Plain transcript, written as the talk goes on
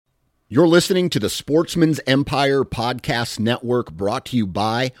You're listening to the Sportsman's Empire Podcast Network, brought to you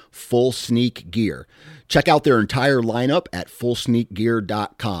by Full Sneak Gear. Check out their entire lineup at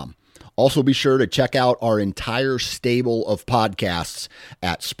fullsneakgear.com. Also be sure to check out our entire stable of podcasts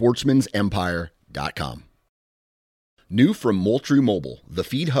at sportsmansempire.com. New from Moultrie Mobile, the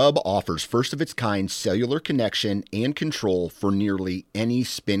Feed Hub offers first-of-its-kind cellular connection and control for nearly any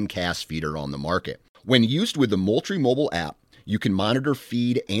spin cast feeder on the market. When used with the Moultrie Mobile app, you can monitor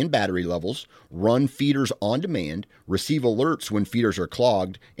feed and battery levels, run feeders on demand, receive alerts when feeders are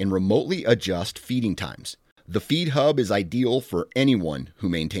clogged, and remotely adjust feeding times. The Feed Hub is ideal for anyone who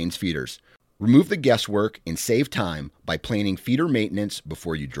maintains feeders. Remove the guesswork and save time by planning feeder maintenance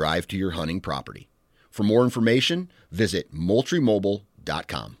before you drive to your hunting property. For more information, visit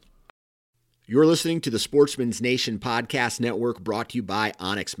MoultrieMobile.com. You're listening to the Sportsman's Nation Podcast Network, brought to you by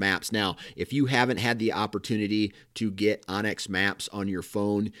onX Maps. Now, if you haven't had the opportunity to get onX Maps on your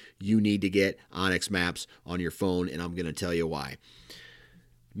phone, you need to get onX Maps on your phone, and I'm going to tell you why.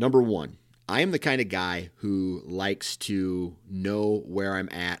 Number one, I am the kind of guy who likes to know where I'm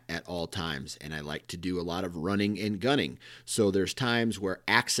at all times, and I like to do a lot of running and gunning. So there's times where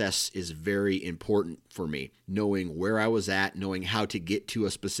access is very important for me, knowing where I was at, knowing how to get to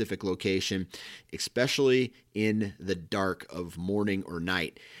a specific location, especially in the dark of morning or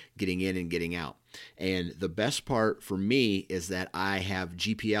night, getting in and getting out. And the best part for me is that I have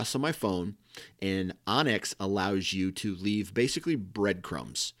GPS on my phone, and onX allows you to leave basically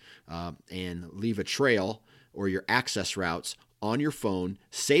breadcrumbs and leave a trail or your access routes on your phone,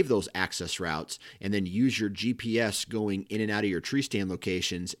 save those access routes, and then use your GPS going in and out of your tree stand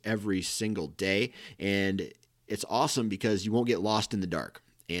locations every single day. And it's awesome because you won't get lost in the dark.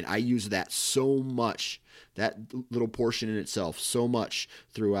 And I use that so much, that little portion in itself, so much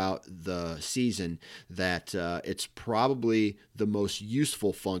throughout the season that it's probably the most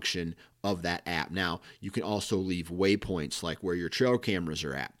useful function of that app. Now, you can also leave waypoints like where your trail cameras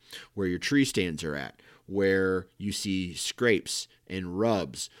are at, where your tree stands are at, where you see scrapes and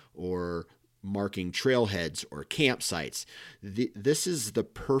rubs, or marking trailheads or campsites. This is the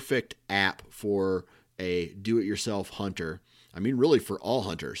perfect app for a do-it-yourself hunter. I mean, really for all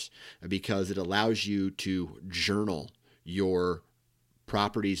hunters, because it allows you to journal your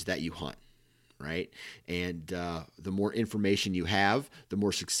properties that you hunt, right? And the more information you have, the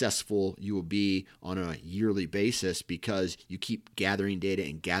more successful you will be on a yearly basis, because you keep gathering data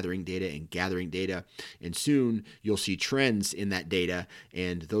and gathering data and gathering data. And soon you'll see trends in that data,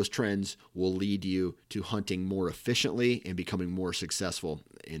 and those trends will lead you to hunting more efficiently and becoming more successful,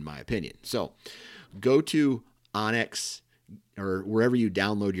 in my opinion. So go to onX or wherever you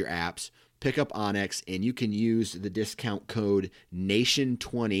download your apps, pick up onX, and you can use the discount code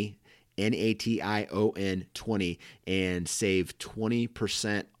NATION20, NATION 20, and save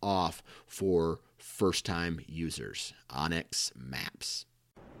 20% off for first-time users. onX Maps.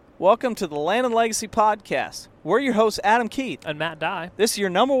 Welcome to the Land and Legacy Podcast. We're your hosts, Adam Keith and Matt Dye. This is your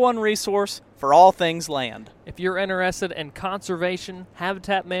number one resource for all things land. If you're interested in conservation,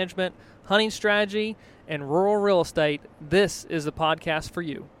 habitat management, hunting strategy, and rural real estate, this is the podcast for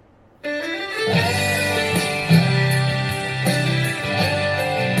you. All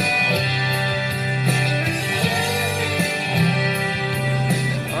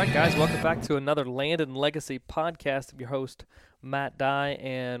right, guys, welcome back to another Land and Legacy podcast. I'm your host, Matt Dye,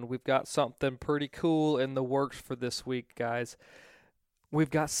 and we've got something pretty cool in the works for this week, guys. We've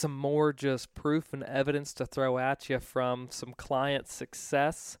got some more just proof and evidence to throw at you from some client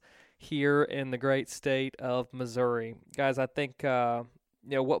success here in the great state of Missouri. Guys, I think,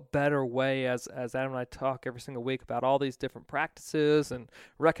 what better way, as Adam and I talk every single week about all these different practices and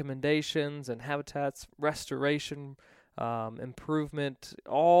recommendations and habitats, restoration, improvement,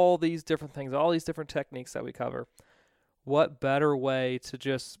 all these different things, all these different techniques that we cover. What better way to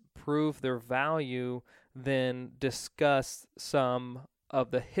just prove their value than discuss some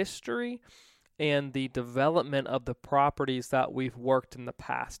of the history and the development of the properties that we've worked in the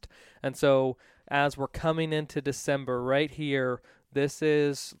past. And so as we're coming into December right here, this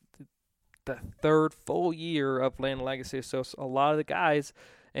is the third full year of Land and Legacy. So a lot of the guys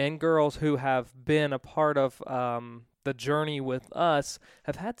and girls who have been a part of the journey with us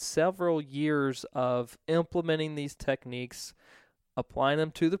have had several years of implementing these techniques, applying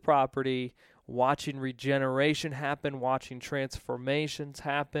them to the property, watching regeneration happen, watching transformations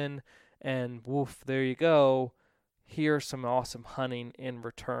happen, and woof, there you go. Here's some awesome hunting in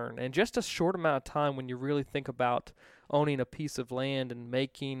return. And just a short amount of time, when you really think about owning a piece of land and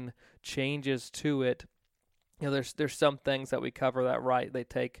making changes to it, there's some things that we cover that they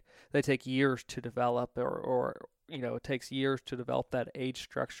take years to develop, or it takes years to develop that age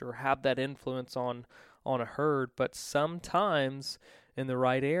structure, have that influence on a herd. But sometimes in the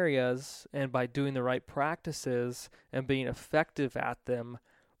right areas and by doing the right practices and being effective at them,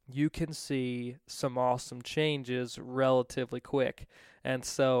 you can see some awesome changes relatively quick. And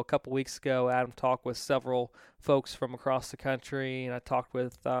so a couple weeks ago, Adam talked with several folks from across the country, and I talked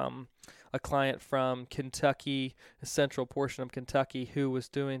with a client from Kentucky, a central portion of Kentucky, who was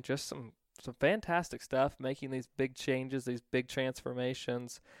doing just some fantastic stuff, making these big changes, these big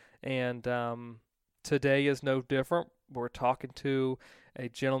transformations. And today is no different. We're talking to a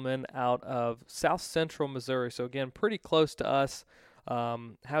gentleman out of South Central Missouri. So again, pretty close to us.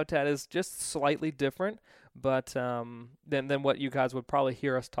 Habitat is just slightly different, but than what you guys would probably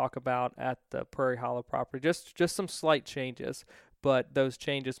hear us talk about at the Prairie Hollow property. Just some slight changes, but those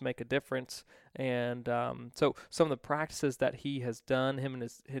changes make a difference. And so some of the practices that he has done, him and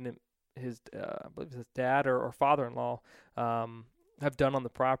his I believe his dad or father-in-law have done on the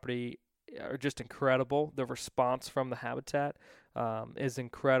property are just incredible. The response from the Habitat is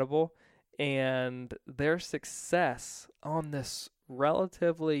incredible, and their success on this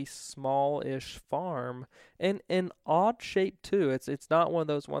relatively small-ish farm, and in odd shape too. It's not one of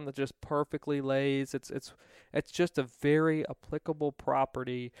those that just perfectly lays. It's just a very applicable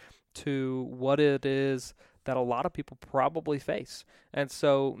property to what it is that a lot of people probably face. And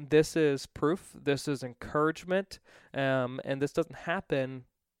so this is proof, this is encouragement, and this doesn't happen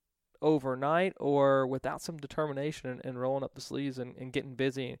overnight or without some determination and rolling up the sleeves and getting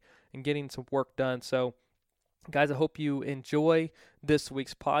busy and getting some work done. So guys, I hope you enjoy this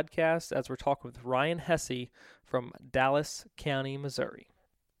week's podcast as we're talking with Ryan Hesse from Dallas County, Missouri.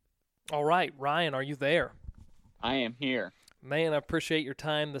 All right, Ryan, are you there? I am here. Man, I appreciate your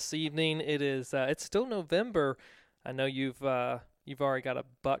time this evening. It is it's still November. I know you've already got a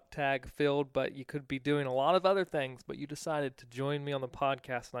buck tag filled, but you could be doing a lot of other things, but you decided to join me on the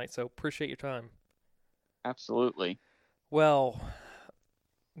podcast tonight, so appreciate your time. Absolutely. Well,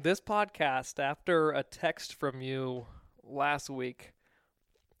 this podcast, after a text from you last week,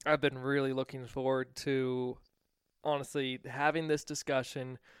 I've been really looking forward to, honestly, having this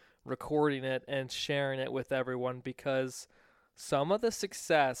discussion, recording it, and sharing it with everyone, because some of the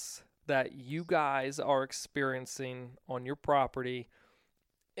success that you guys are experiencing on your property,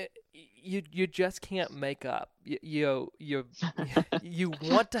 you just can't make up. You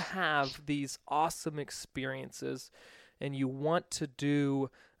want to have these awesome experiences, and you want to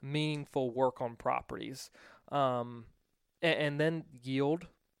do meaningful work on properties, and then yield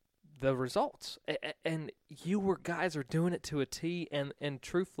the results. And you guys are doing it to a T, and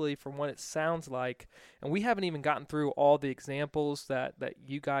truthfully, from what it sounds like, and we haven't even gotten through all the examples that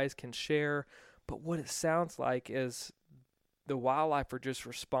you guys can share, but what it sounds like is the wildlife are just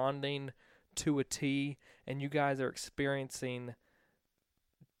responding to a T, and you guys are experiencing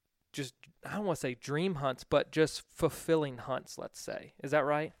just, I don't want to say dream hunts, but just fulfilling hunts, let's say. Is that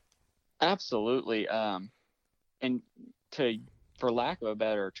right? Absolutely. And for lack of a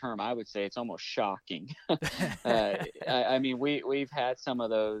better term, I would say it's almost shocking. I mean, we've had some of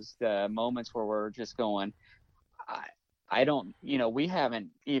those moments where we're just going, I don't, we haven't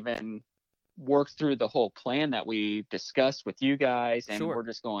even worked through the whole plan that we discussed with you guys, and Sure. We're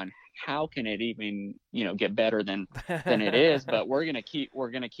just going, how can it even, get better than it is? But we're gonna keep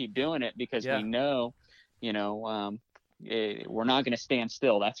doing it because we know, we're not going to stand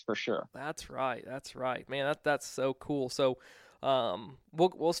still. That's for sure. That's right. Man, that's so cool. So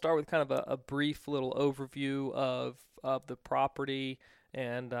we'll start with kind of a brief little overview of the property,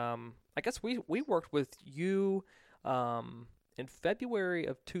 and I guess we worked with you in February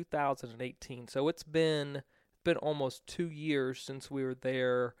of 2018. So it's been almost 2 years since we were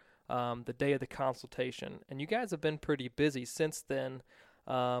there, the day of the consultation, and you guys have been pretty busy since then.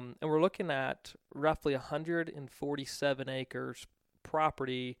 And we're looking at roughly 147 acres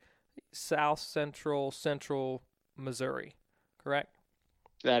property, South Central Missouri, correct?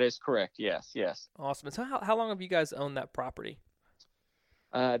 That is correct. Yes. Awesome. And so how long have you guys owned that property?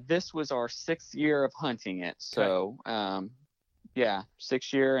 This was our 6th year of hunting it. So,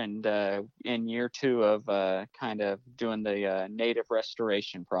 6th year, and in year 2 of kind of doing the native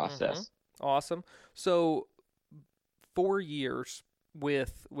restoration process. Mm-hmm. Awesome. So 4 years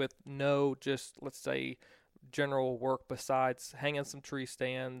with no, just let's say, general work besides hanging some tree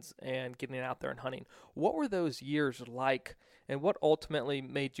stands and getting out there and hunting. What were those years like, and what ultimately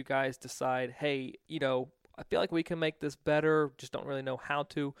made you guys decide, hey, I feel like we can make this better, just don't really know how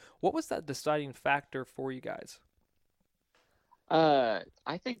to? What was that deciding factor for you guys? I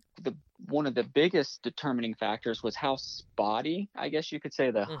think one of the biggest determining factors was how spotty, I guess you could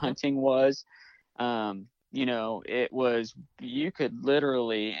say, the hunting was. it was, you could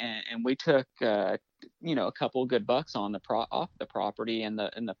literally, and we took, a couple good bucks on off the property in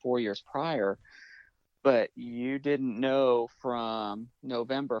the 4 years prior, but you didn't know from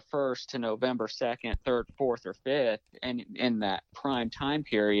November 1st to November 2nd, 3rd, 4th, or 5th, and in that prime time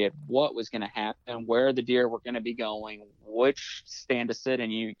period, what was going to happen, where the deer were going to be going, which stand to sit,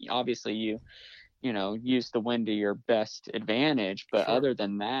 and you use the wind to your best advantage. But Sure. other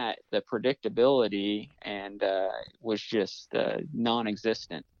than that, the predictability and was just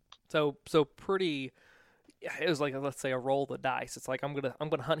non-existent. So pretty. It was like, let's say, a roll of the dice. It's like I'm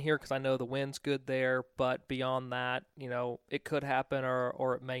gonna hunt here because I know the wind's good there, but beyond that, it could happen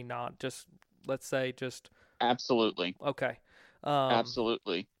or it may not. Just let's say Absolutely. Okay.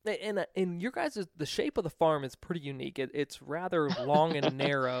 Absolutely. And your guys' the shape of the farm is pretty unique. It's rather long and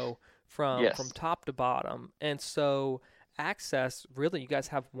narrow from Yes. top to bottom, and so access, really, you guys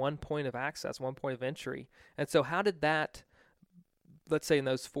have one point of access, one point of entry. And so how did that, let's say in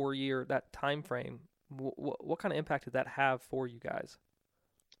those 4 year that time frame, what kind of impact did that have for you guys?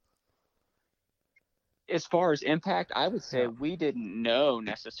 As far as impact, I would say Yeah. we didn't know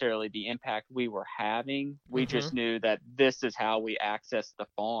necessarily the impact we were having. We Mhm. just knew that this is how we access the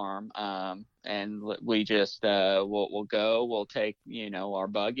farm. And we just, we'll go, we'll take, our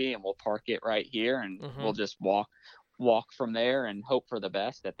buggy, and we'll park it right here, and Mhm. we'll just walk from there and hope for the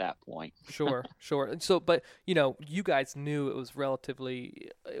best at that point. Sure. And so, but you guys knew it was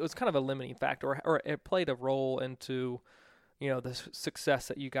kind of a limiting factor, or it played a role into, the success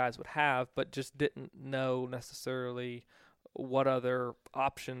that you guys would have, but just didn't know necessarily what other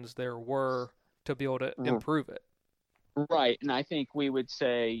options there were to be able to improve it. Right. And I think we would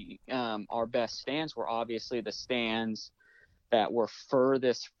say our best stands were obviously the stands that were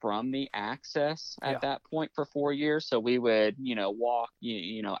furthest from the access at that point for 4 years. So we would, walk,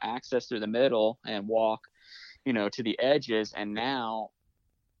 access through the middle and walk, to the edges. And now,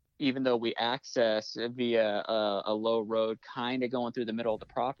 even though we access via a low road, kind of going through the middle of the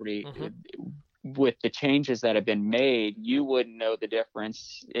property, with the changes that have been made, you wouldn't know the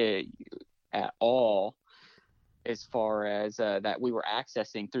difference at all, as far as that we were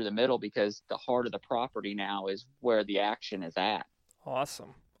accessing through the middle, because the heart of the property now is where the action is at.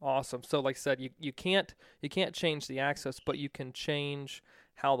 Awesome. So like I said, you can't change the access, but you can change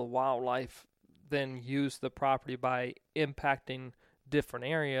how the wildlife then use the property by impacting different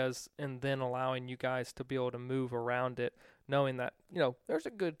areas and then allowing you guys to be able to move around it, knowing that, there's a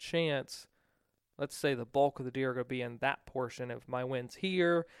good chance, let's say the bulk of the deer are going to be in that portion. If my wind's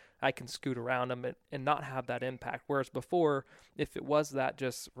here, I can scoot around them and not have that impact. Whereas before, if it was that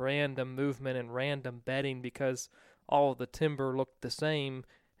just random movement and random bedding because all of the timber looked the same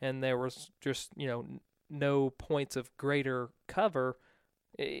and there was just, no points of greater cover,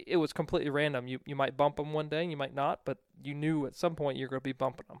 it was completely random. You might bump them one day and you might not, but you knew at some point you're going to be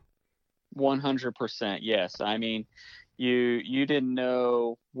bumping them. 100%. Yes. I mean, you didn't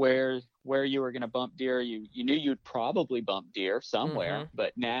know where you were going to bump deer. You knew you'd probably bump deer somewhere,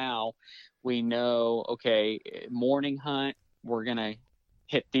 but now we know, okay, morning hunt, we're going to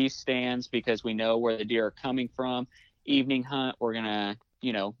hit these stands because we know where the deer are coming from. Evening hunt, we're going to,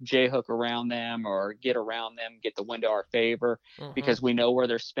 J-hook around them or get around them, get the wind to our favor, because we know where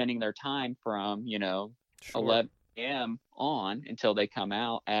they're spending their time from, 11 a.m. on until they come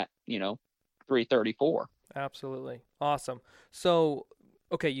out at, 3:34. Absolutely. Awesome. So,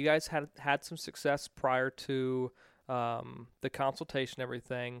 okay, you guys had some success prior to the consultation and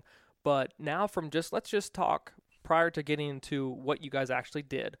everything, but now let's just talk prior to getting into what you guys actually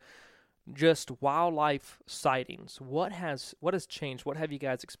did. Just wildlife sightings. What has changed? What have you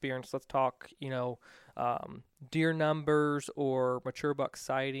guys experienced? Let's talk, deer numbers or mature buck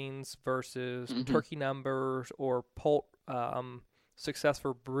sightings versus turkey numbers or poult success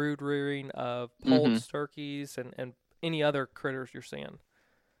for brood rearing of poults, turkeys, and any other critters you're seeing.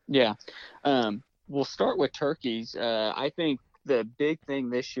 Yeah. We'll start with turkeys. I think the big thing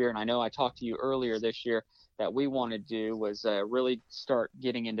this year, and I know I talked to you earlier this year, that we want to do was really start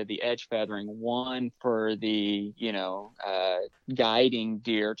getting into the edge feathering. One, for the, guiding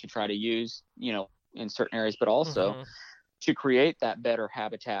deer to try to use, in certain areas, but also to create that better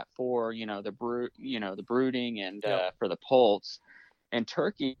habitat for, the brooding and for the poults. And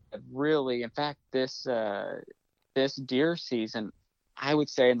turkey really, in fact, this deer season, I would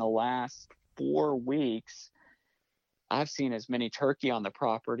say in the last 4 weeks, I've seen as many turkey on the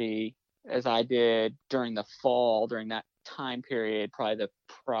property as I did during the fall, during that time period, probably the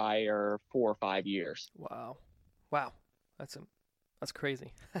prior 4 or 5 years. Wow. That's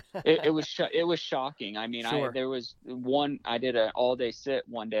crazy. It was shocking. I mean, Sure. I did an all day sit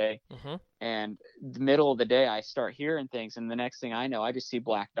one day, Mm-hmm. and the middle of the day I start hearing things, and the next thing I know, I just see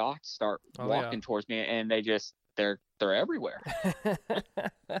black dots start walking towards me, and they're everywhere.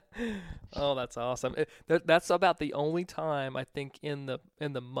 Oh, that's awesome. That's about the only time I think in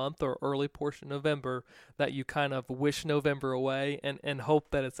the month or early portion of November that you kind of wish November away and hope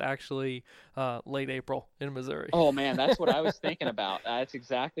that it's actually late April in Missouri. Oh man, that's what I was thinking about. That's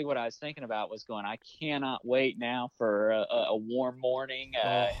exactly what I was thinking about. Was going. I cannot wait now for a warm morning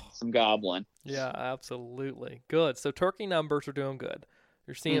and some gobbling. Yeah, absolutely. Good. So turkey numbers are doing good.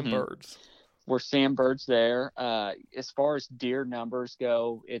 You're seeing birds. We're seeing birds there. As far as deer numbers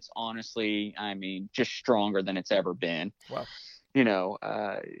go, it's honestly, I mean, just stronger than it's ever been. Wow. You know,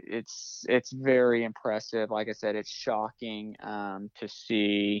 it's very impressive. Like I said, it's shocking to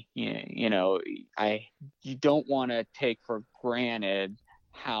see. You don't want to take for granted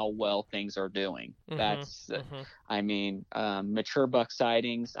how well things are doing. That's, I mean, mature buck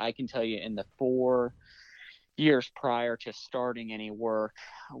sightings. I can tell you, in the 4 years prior to starting any work,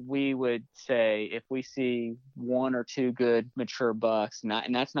 we would say if we see 1 or 2 good mature bucks,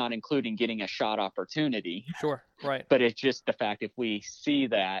 and that's not including getting a shot opportunity. Sure, right. But it's just the fact, if we see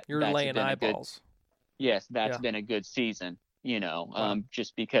that, you're laying eyeballs. That's been a good season,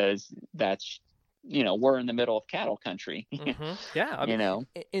 just because that's, we're in the middle of cattle country. Yeah. I mean,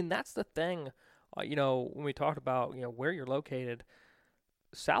 and that's the thing, when we talked about, where you're located,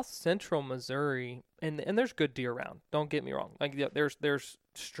 South Central Missouri, and there's good deer around. Don't get me wrong. Like, there's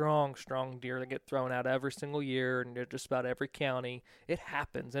strong deer that get thrown out every single year, and just about every county. It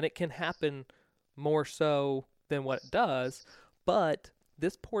happens, and it can happen more so than what it does. But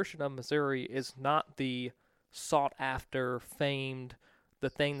this portion of Missouri is not the sought after, famed, the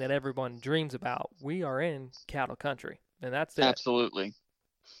thing that everyone dreams about. We are in cattle country, and that's it. Absolutely.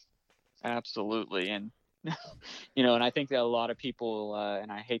 And and I think that a lot of people,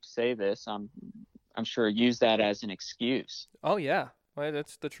 and I hate to say this, I'm sure, use that as an excuse. Oh yeah, well,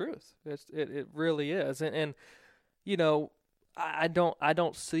 that's the truth. It really is, and I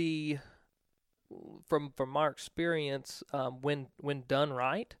don't see from our experience, when done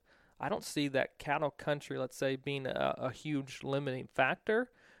right, I don't see that cattle country, let's say, being a huge limiting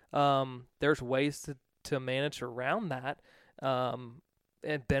factor. There's ways to manage around that.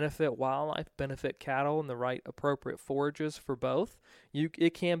 And benefit wildlife, benefit cattle, and the right appropriate forages for both.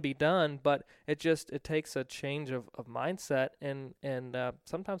 It can be done, but it takes a change of mindset and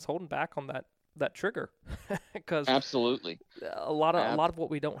sometimes holding back on that trigger, because absolutely a lot of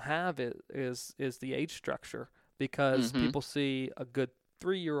what we don't have is the age structure, because people see a good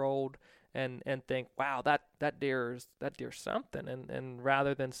 3-year-old and think, wow, that deer's something, and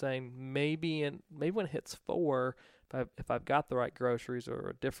rather than saying maybe when it hits 4, if I've got the right groceries or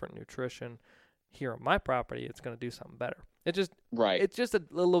a different nutrition here on my property, it's going to do something better. It's just a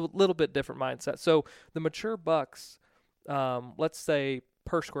little bit different mindset. So the mature bucks, let's say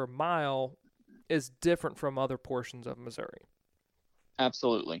per square mile, is different from other portions of Missouri.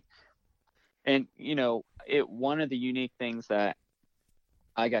 Absolutely. And one of the unique things that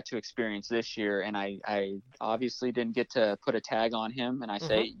I got to experience this year, and I obviously didn't get to put a tag on him, and I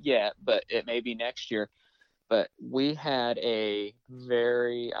say but it may be next year. But we had a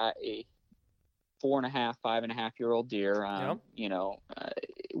 4.5, 5.5-year-old deer.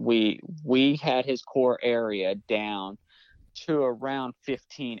 We had his core area down to around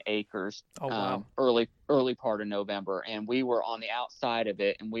 15 acres. Oh, wow. Early part of November, and we were on the outside of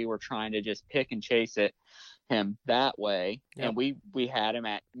it, and we were trying to just pick and chase him that way. Yep. And we had him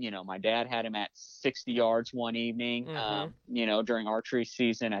at, my dad had him at 60 yards one evening, during archery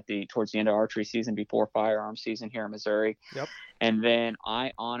season, towards the end of archery season, before firearm season here in Missouri. Yep. And then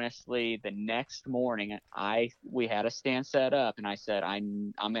I honestly, the next morning, we had a stand set up, and I said,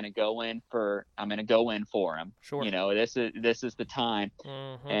 I'm going to go in for him. Sure. This is the time.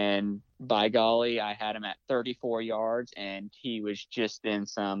 And by golly, I had him at 34 yards, and he was just in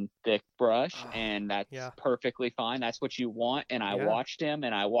some thick brush, and that's perfectly fine. That's what you want. And I watched him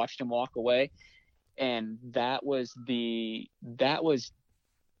walk away, and that was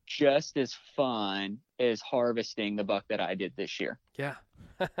just as fun as harvesting the buck that I did this year. Yeah.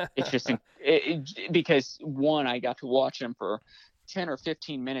 It's just because, one, I got to watch him for 10 or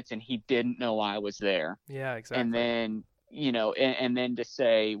 15 minutes, and he didn't know I was there. Yeah, exactly. And then, and then to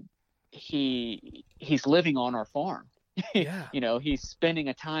say he's living on our farm. Yeah. He's spending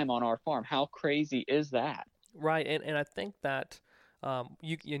a time on our farm. How crazy is that? Right. And I think that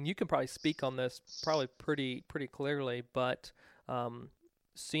you can probably speak on this probably pretty clearly, but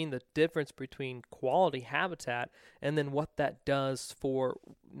seen the difference between quality habitat and then what that does for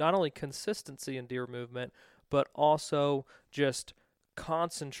not only consistency in deer movement, but also just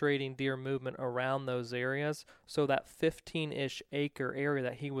concentrating deer movement around those areas. So that 15-ish acre area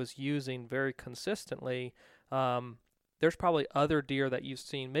that he was using very consistently, there's probably other deer that you've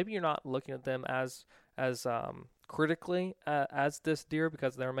seen. Maybe you're not looking at them as critically as this deer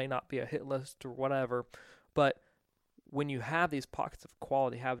because there may not be a hit list or whatever, but when you have these pockets of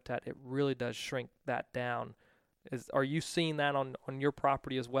quality habitat, it really does shrink that down. Are you seeing that on your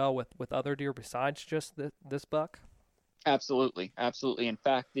property as well with other deer besides just this buck? Absolutely. In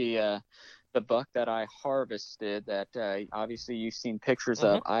fact, the buck that I harvested that obviously you've seen pictures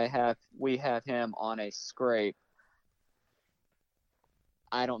of, we have him on a scrape.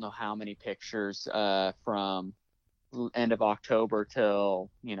 I don't know how many pictures from end of October till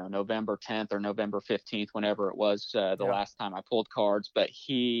November 10th or November 15th, whenever it was the last time I pulled cards, but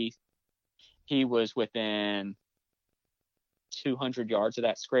he was within 200 yards of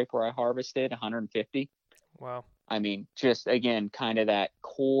that scrape where I harvested, 150. Wow. I mean, just again, kind of that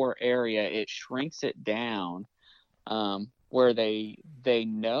core area, it shrinks it down where they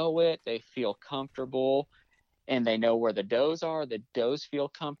know it, they feel comfortable, and they know where the does are. The does feel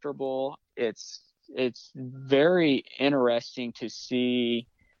comfortable. It's very interesting to see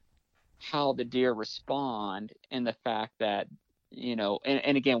how the deer respond, and the fact that,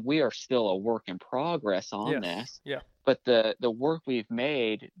 and again, we are still a work in progress on this. Yeah. But the work we've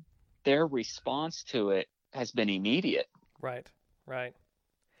made, their response to it has been immediate. Right.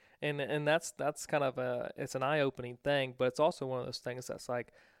 And that's kind of it's an eye-opening thing, but it's also one of those things that's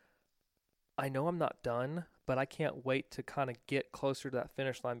like, I know I'm not done, but I can't wait to kind of get closer to that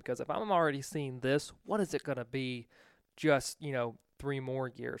finish line, because if I'm already seeing this, what is it going to be just, 3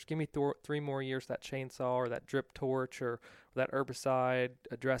 more years? Give me 3 more years, that chainsaw or that drip torch or that herbicide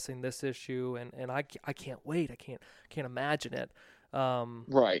addressing this issue, and I can't wait. I can't imagine it.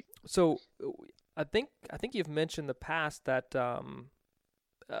 Right. So I think you've mentioned in the past that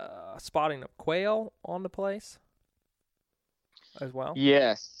spotting of quail on the place as well.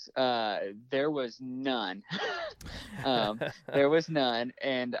 Yes, there was none. There was none,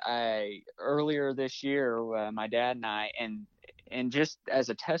 and earlier this year, my dad and I, and just as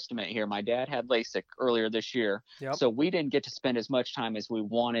a testament here, my dad had LASIK earlier this year, so we didn't get to spend as much time as we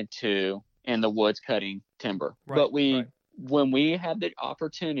wanted to in the woods cutting timber, but when we had the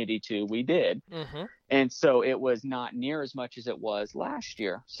opportunity to, we did. And so it was not near as much as it was last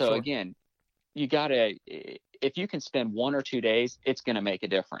year. So again, you gotta, if you can spend 1 or 2 days, it's going to make a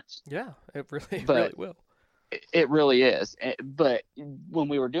difference. Yeah, it really will. It really is. But when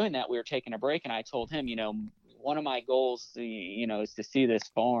we were doing that, we were taking a break, and I told him, one of my goals, is to see this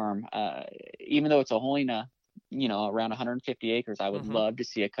farm, even though it's a Hoina, around 150 acres, I would love to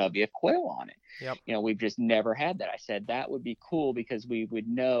see a covey of quail on it. Yep. We've just never had that. I said that would be cool, because we would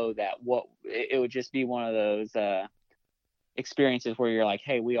know that it would just be one of those experiences where you're like,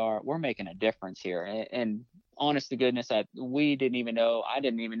 hey, we're making a difference here. And honest to goodness, I didn't even know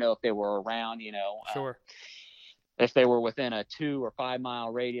if they were around, if they were within a 2 or 5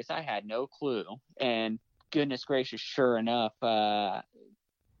 mile radius. I had no clue. And goodness gracious, sure enough,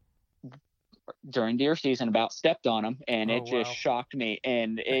 during deer season, about stepped on them, and it just shocked me.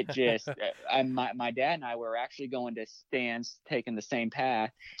 And it just, my dad and I were actually going to stands, taking the same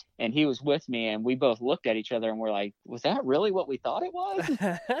path, and he was with me, and we both looked at each other and we're like, was that really what we thought it was?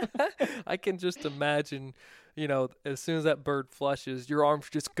 I can just imagine, as soon as that bird flushes, your arms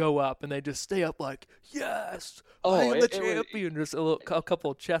just go up and they just stay up like, yes, I am the champion. Just a couple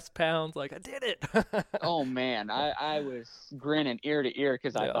of chest pounds, like, I did it. Oh man, I was grinning ear to ear,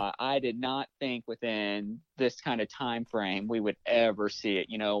 because I thought, I did not think within this kind of time frame we would ever see it.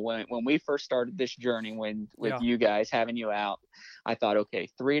 When we first started this journey, with you guys, having you out, I thought, okay,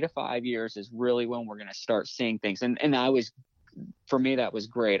 3 to 5 years is really when we're going to start seeing things. And for me, that was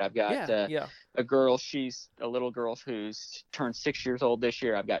great. I've got a girl, she's a little girl who's turned 6 years old this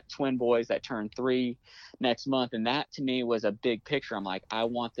year. I've got twin boys that turn 3 next month. And that to me was a big picture. I'm like, I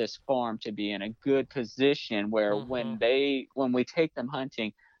want this farm to be in a good position where when we take them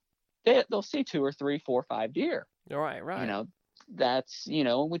hunting, they'll see 2 or 3, 4, 5 deer. Right. That's,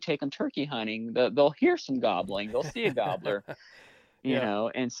 when we take them turkey hunting, they'll hear some gobbling, they'll see a gobbler.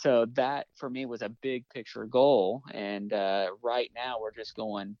 And so that for me was a big picture goal. And right now we're just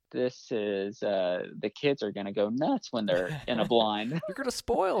going, this is the kids are going to go nuts when they're in a blind. You're going to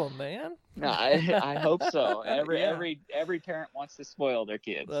spoil them, man. No, I hope so. Every parent wants to spoil their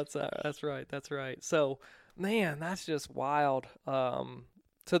kids. That's right. So, man, that's just wild.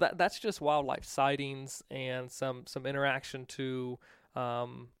 So that's just wildlife sightings and some interaction to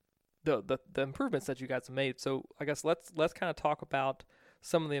the improvements that you guys have made. So I guess let's kind of talk about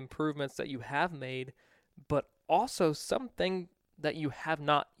some of the improvements that you have made, but also something that you have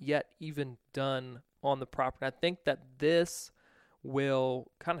not yet even done on the property. I think that this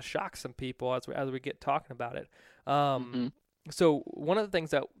will kind of shock some people as we get talking about it. So one of the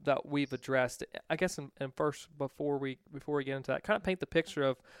things that we've addressed, I guess, and first before we get into that, kind of paint the picture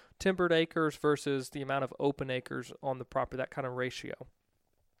of timbered acres versus the amount of open acres on the property, that kind of ratio.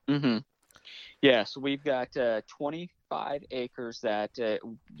 Mm-hmm. Yeah, so we've got 25 acres that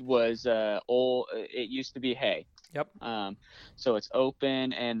was old. It used to be hay. Yep. So it's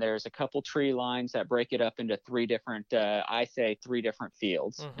open, and there's a couple tree lines that break it up into three different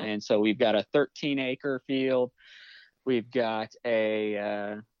fields. Mm-hmm. And so we've got a 13-acre field. We've got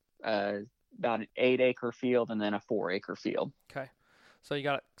about an 8-acre field, and then a 4-acre field. Okay. So you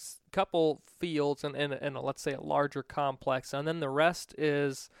got a couple fields and let's say a larger complex, and then the rest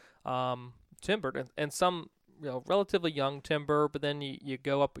is timbered and some relatively young timber, but then you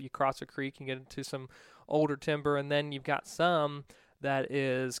go up, you cross a creek and get into some older timber, and then you've got some that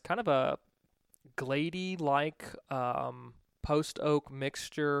is kind of a glady-like post oak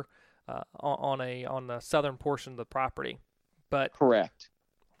mixture on the southern portion of the property. But correct.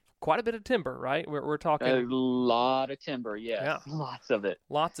 Quite a bit of timber, right? We're talking a lot of timber, yes. Yeah. Lots of it.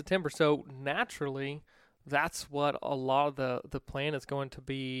 Lots of timber. So naturally, that's what a lot of the plan is going to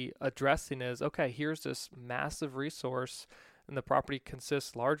be addressing is, okay, here's this massive resource, and the property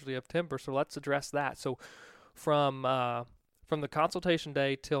consists largely of timber, so let's address that. So from the consultation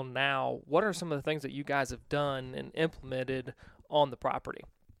day till now, what are some of the things that you guys have done and implemented on the property?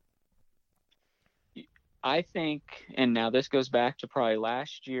 I think, and now this goes back to probably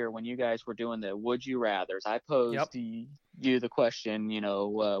last year when you guys were doing the would you rathers. I posed you the question,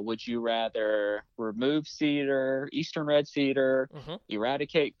 would you rather remove cedar, eastern red cedar,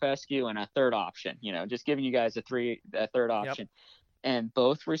 eradicate fescue, and a third option, just giving you guys a third option. And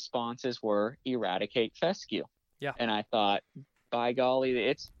both responses were eradicate fescue. Yeah. And I thought, by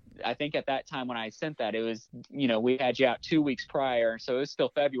golly, I think at that time when I sent that, it was, we had you out 2 weeks prior. So it was still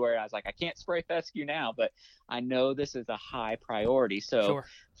February. I was like, I can't spray fescue now, but I know this is a high priority. So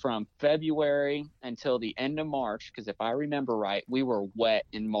from February until the end of March, because if I remember right, we were wet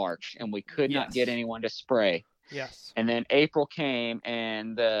in March and we could not get anyone to spray. Yes. And then April came,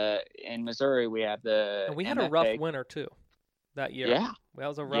 and in Missouri, we have and we had a rough winter too that year. Yeah. That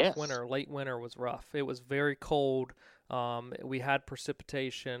was a rough winter. Late winter was rough. It was very cold. We had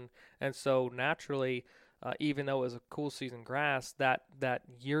precipitation, and so naturally, even though it was a cool season grass, that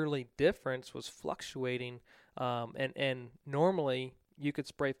yearly difference was fluctuating. And normally you could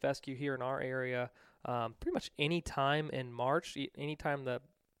spray fescue here in our area pretty much any time in March, anytime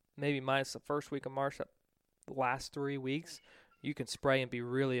maybe minus the first week of March, that last 3 weeks, you can spray and be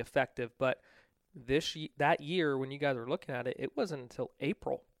really effective. But that year when you guys were looking at it, it wasn't until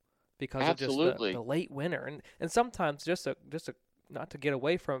April. Because of just the late winter, and sometimes just not to get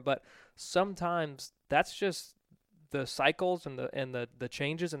away from it, but sometimes that's just the cycles and the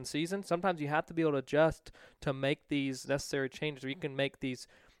changes in season. Sometimes you have to be able to adjust to make these necessary changes. You can make these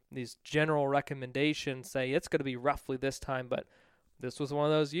general recommendations, say it's going to be roughly this time, but this was one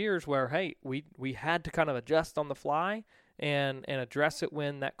of those years where hey, we had to kind of adjust on the fly and address it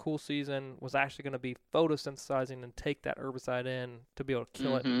when that cool season was actually going to be photosynthesizing and take that herbicide in to be able to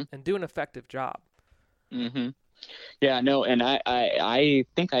kill it and do an effective job. Mm-hmm. Yeah, no, and I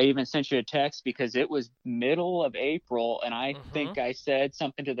think I even sent you a text because it was middle of April, and I think I said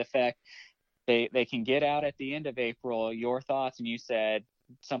something to the effect they can get out at the end of April. Your thoughts, and you said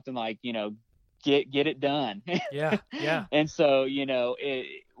something like, get it done. Yeah. And so,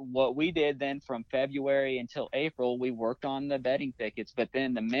 what we did then from February until April, we worked on the bedding thickets. But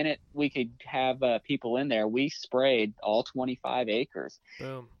then the minute we could have people in there, we sprayed all 25 acres.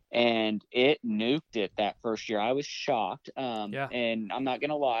 Boom. And it nuked it that first year. I was shocked. And I'm not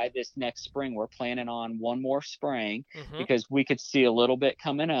going to lie, this next spring, we're planning on one more spraying because we could see a little bit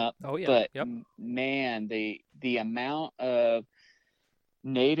coming up. Oh, yeah. But, man, the amount of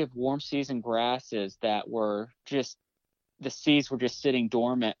native warm season grasses that were just, the seeds were just sitting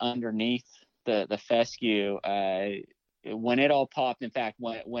dormant underneath the fescue. When it all popped, in fact,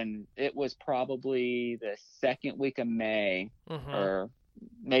 when it was probably the second week of May or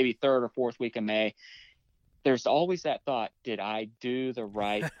maybe third or fourth week of May, there's always that thought, did I do the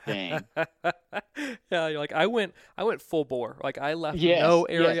right thing? Yeah, you're like, I went full bore. Like I left no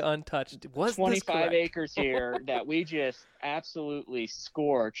area untouched. Was 25 acres here that we just absolutely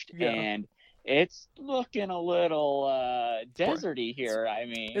scorched. And it's looking a little deserty here. I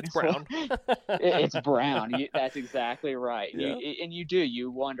mean, It's brown. it's brown. That's exactly right. Yeah.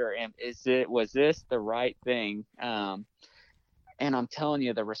 You wonder, was this the right thing? And I'm telling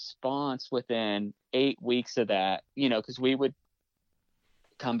you, the response within 8 weeks of that, because we would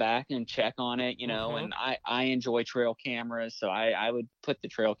come back and check on it, and I enjoy trail cameras. So I would put the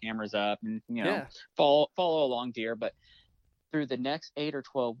trail cameras up and, follow along deer. But through the next 8 or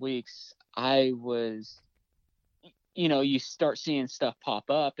 12 weeks, I was, you start seeing stuff pop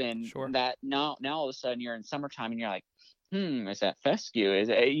up, and that now all of a sudden you're in summertime and you're like, is that fescue? Is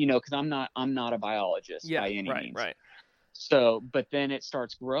it, because I'm not a biologist by any means. Right. So, but then it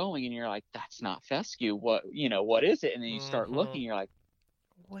starts growing and you're like, that's not fescue. What is it? And then you start looking, you're like,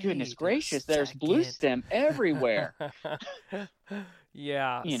 goodness gracious, there's blue stem everywhere.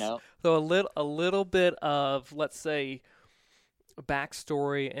 Yeah. So a little bit of, let's say,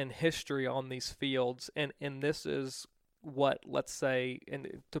 backstory and history on these fields, and this is what, let's say,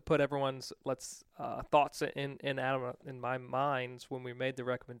 and to put everyone's thoughts in my minds when we made the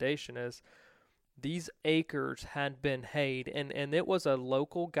recommendation, is these acres had been hayed, and it was a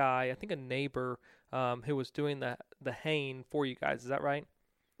local guy, I think a neighbor, who was doing the haying for you guys. Is that right?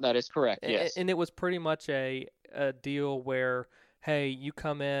 That is correct, yes. And it was pretty much a deal where, hey, you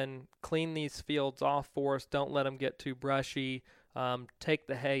come in, clean these fields off for us, don't let them get too brushy, take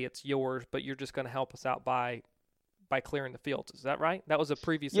the hay, it's yours, but you're just going to help us out by clearing the fields. Is that right? That was a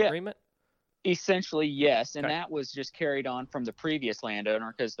previous agreement? Essentially, yes, and that was just carried on from the previous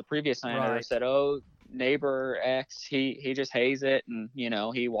landowner, because the previous landowner said, "Oh, neighbor X, he just hays it, and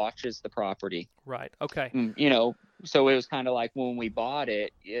he watches the property." Right. Okay. And, so it was kind of like when we bought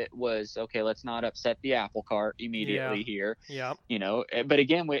it, it was okay. Let's not upset the apple cart immediately here. Yeah. But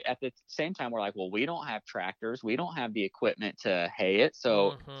again, at the same time, we're like, well, we don't have tractors, we don't have the equipment to hay it,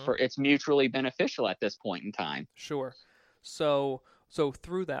 so it's mutually beneficial at this point in time. Sure. So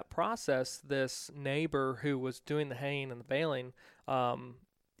through that process, this neighbor who was doing the haying and the baling,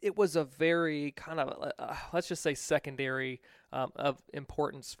 it was a very kind of, let's just say, secondary of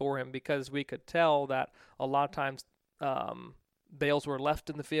importance for him, because we could tell that a lot of times bales were left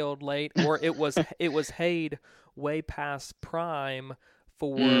in the field late, or it was hayed way past prime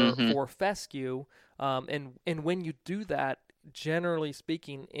for fescue. And when you do that, generally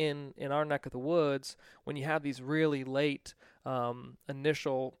speaking, in our neck of the woods, when you have these really late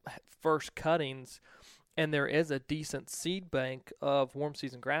initial first cuttings, and there is a decent seed bank of warm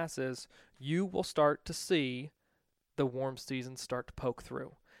season grasses, you will start to see the warm season start to poke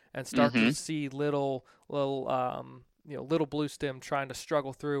through and start to see little blue stem trying to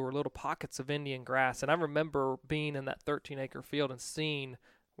struggle through, or little pockets of Indian grass. And I remember being in that 13-acre field and seeing,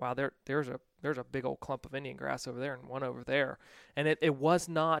 wow, there's a big old clump of Indian grass over there and one over there. And it was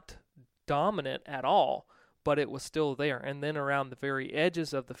not dominant at all, but it was still there. And then around the very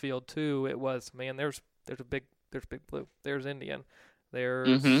edges of the field too, it was, man, there's big blue. There's Indian.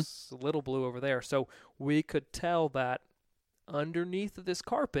 There's little blue over there. So we could tell that underneath of this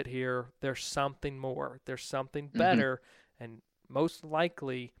carpet here, there's something more. There's something better. And most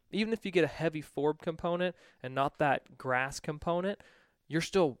likely, even if you get a heavy forb component and not that grass component, you're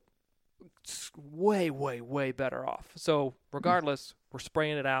still way, way, way better off. So regardless, we're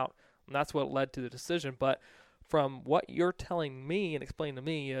spraying it out, and that's what led to the decision. But from what you're telling me and explaining to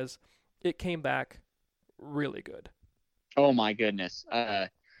me, is it came back really good. Oh my goodness.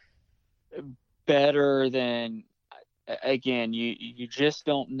 Better than, again, you just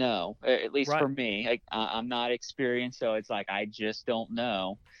don't know, at least for me. I'm not experienced, so it's like, I just don't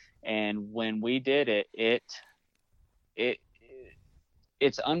know. And when we did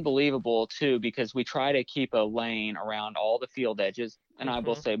it's unbelievable too, because we try to keep a lane around all the field edges, and I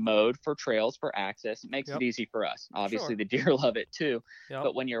will say mowed for trails, for access. It makes it easy for us. Obviously the deer love it too.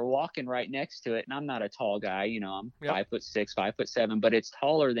 But when you're walking right next to it, and I'm not a tall guy, I'm 5'6", 5'7", but it's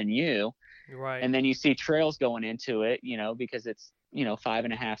taller than you. Right. And then you see trails going into it, because it's,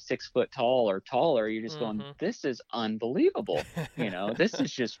 5.5, 6 foot tall or taller. You're just going, this is unbelievable. This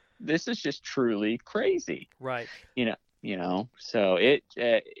is just truly crazy. Right. So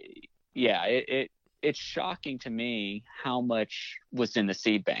it's shocking to me how much was in the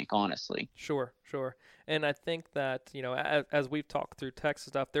seed bank, honestly. Sure. And I think that, as we've talked through text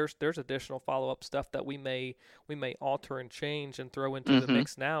stuff, there's additional follow-up stuff that we may alter and change and throw into the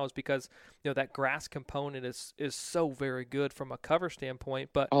mix now, is because, that grass component is so very good from a cover standpoint.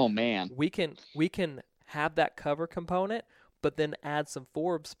 But oh man, we can have that cover component, but then add some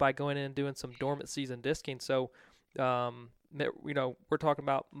forbs by going in and doing some dormant season disking. So We're talking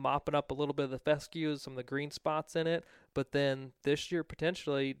about mopping up a little bit of the fescues, some of the green spots in it, but then this year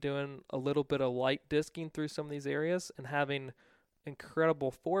potentially doing a little bit of light disking through some of these areas and having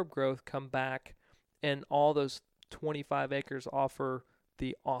incredible forb growth come back, and all those 25 acres offer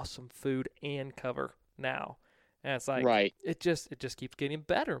the awesome food and cover now. And it's like, right. It just keeps getting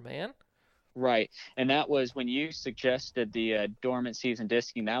better, man. Right. And that was when you suggested the dormant season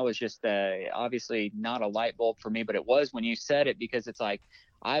disking. That was just obviously not a light bulb for me, but it was when you said it, because it's like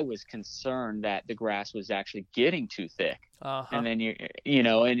I was concerned that the grass was actually getting too thick. And then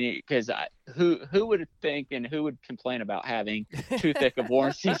because who would think and who would complain about having too thick of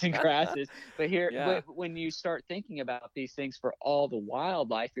warm season grasses? But but when you start thinking about these things for all the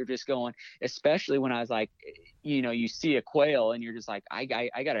wildlife, you're just going, especially when I was like, you see a quail and you're just like, I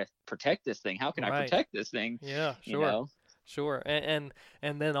gotta protect this thing. How can I protect this thing? Yeah, sure, sure. And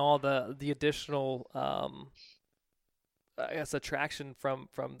then all the additional I guess attraction from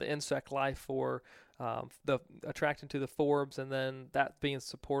the insect life for the attraction to the forbs, and then that being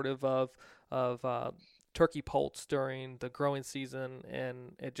supportive of turkey poults during the growing season,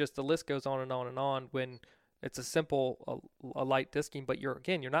 and the list goes on and on and on. When it's a simple a light disking, but you're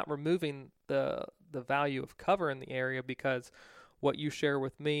not removing the value of cover in the area, because what you share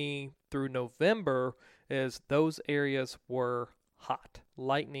with me through November is those areas were hot,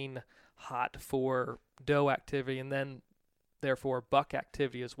 lightning hot for doe activity, and then therefore buck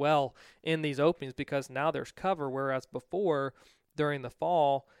activity as well in these openings, because now there's cover, whereas before during the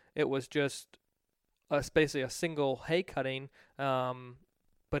fall it was just basically a single hay cutting,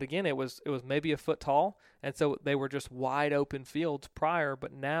 but again it was maybe a foot tall, and so they were just wide open fields prior,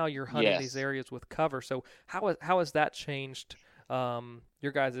 but now you're hunting these areas with cover. So how has that changed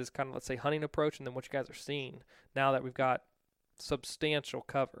your guys' kind of, let's say, hunting approach, and then what you guys are seeing now that we've got substantial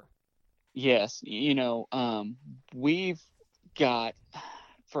cover? Yes, we've got,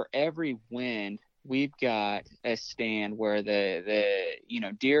 for every wind, we've got a stand where the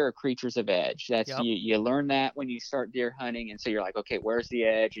deer are creatures of edge. That's you learn that when you start deer hunting, and so you're like, okay, where's the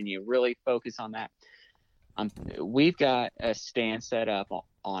edge, and you really focus on that. We've got a stand set up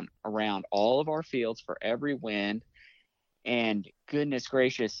on around all of our fields for every wind, and goodness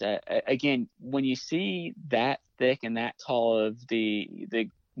gracious, again, when you see that thick and that tall of the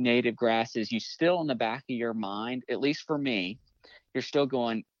native grasses, you still in the back of your mind, at least for me, you're still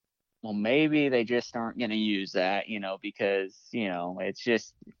going, well, maybe they just aren't going to use that, because it's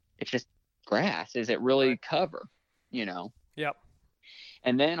just grass. Is it really cover? Yep.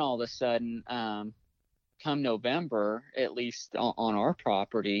 And then all of a sudden, come November, at least on our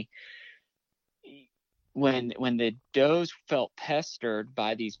property, when the does felt pestered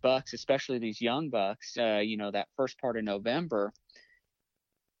by these bucks, especially these young bucks, that first part of November,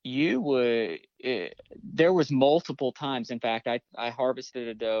 there was multiple times. In fact, I harvested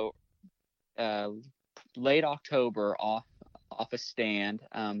a doe late October off a stand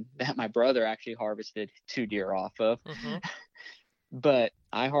that my brother actually harvested 2 deer off of. But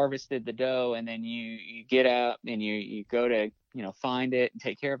I harvested the doe, and then you get out and you go to find it and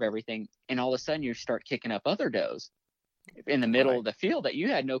take care of everything, and all of a sudden you start kicking up other does in the middle of the field that you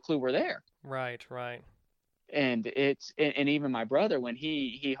had no clue were there. Right. And and even my brother, when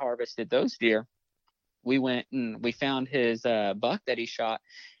he harvested those deer, we went and we found his buck that he shot,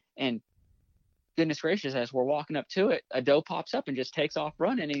 and goodness gracious, as we're walking up to it, a doe pops up and just takes off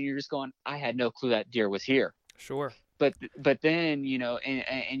running, and you're just going, I had no clue that deer was here. Sure. But then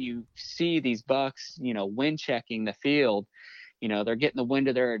and you see these bucks wind checking the field, they're getting the wind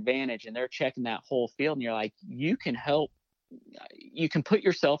to their advantage, and they're checking that whole field, and you're like, you can put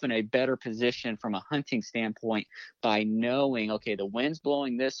yourself in a better position from a hunting standpoint by knowing, okay, the wind's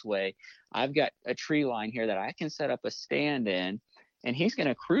blowing this way, I've got a tree line here that I can set up a stand in, and he's going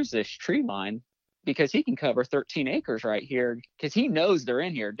to cruise this tree line because he can cover 13 acres right here, because he knows they're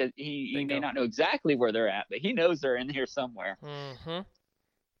in here. He may not know exactly where they're at, but he knows they're in here somewhere.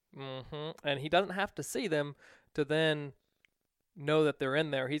 And he doesn't have to see them to then know that they're in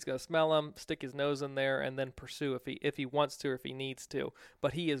there. He's going to smell them, stick his nose in there, and then pursue if he wants to or if he needs to.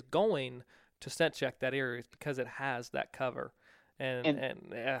 But he is going to scent check that area because it has that cover. I'm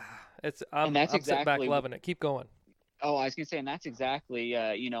sitting back loving it. Keep going. Oh, I was going to say, and that's exactly,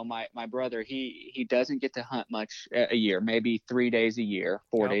 my brother, he doesn't get to hunt much a year, maybe 3 days a year,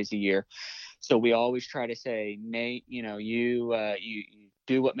 4 days a year. So we always try to say, Nate, you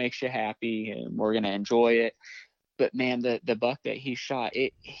do what makes you happy, and we're going to enjoy it. But man, the buck that he shot,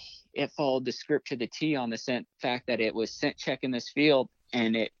 it followed the script to the T on the fact that it was scent checking this field,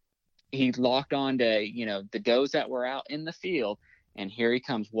 and he locked on to, the does that were out in the field, And here he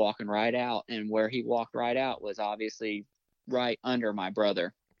comes walking right out, and where he walked right out was obviously right under my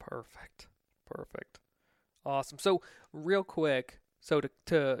brother. Perfect. Awesome. So real quick, so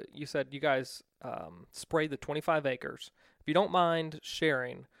to you said you guys sprayed the 25 acres. If you don't mind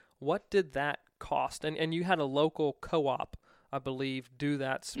sharing, what did that cost? And you had a local co-op, I believe, do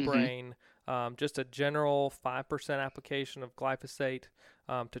that spraying. Just a general 5% application of glyphosate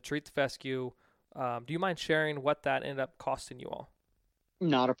to treat the fescue. Do you mind sharing what that ended up costing you all?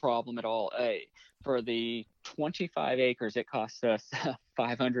 Not a problem at all. For the 25 acres, it cost us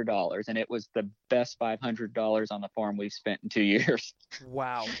 $500, and it was the best $500 on the farm we've spent in 2 years.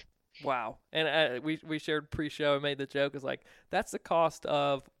 Wow. And we shared pre-show and made the joke, is like, that's the cost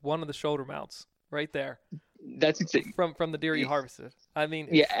of one of the shoulder mounts right there. That's exactly from the deer you harvested. I mean,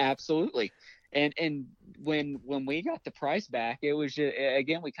 yeah, absolutely. And when we got the price back, it was just,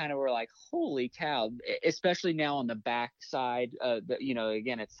 again, we kind of were like, holy cow, especially now on the back side.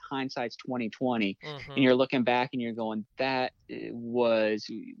 Again, it's hindsight's 2020, and you're looking back and you're going, that was,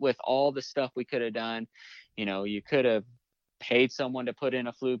 with all the stuff we could have done. You could have paid someone to put in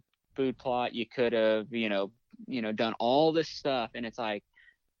a food plot. You could have, done all this stuff, and it's like,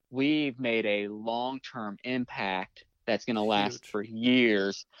 we've made a long-term impact that's going to last for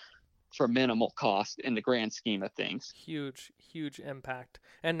years for minimal cost in the grand scheme of things. Huge impact.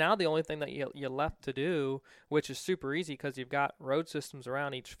 And now the only thing that you left to do, which is super easy because you've got road systems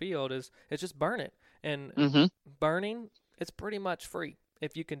around each field, is just burn it. And burning, it's pretty much free.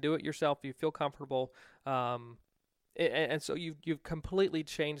 If you can do it yourself, you feel comfortable. And so you've completely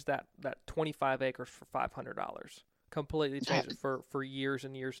changed that 25 acres for $500. Completely changed it for years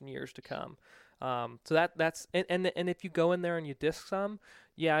and years and years to come. So that's and if you go in there and you disc some,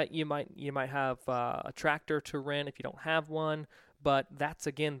 yeah, you might have a tractor to rent if you don't have one, but that's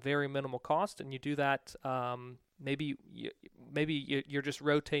again very minimal cost, and you do that. Maybe you're just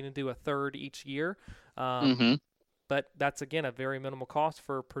rotating to do a third each year, but that's again a very minimal cost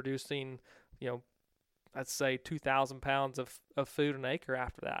for producing, I'd say 2,000 pounds of food an acre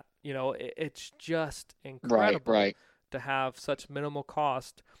after that. It's just incredible to have such minimal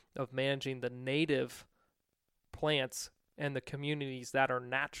cost of managing the native plants and the communities that are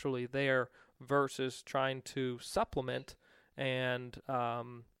naturally there versus trying to supplement and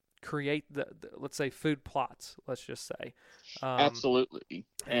create the let's say food plots, let's just say. Absolutely.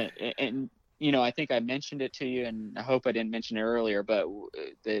 And I think I mentioned it to you, and I hope I didn't mention it earlier, but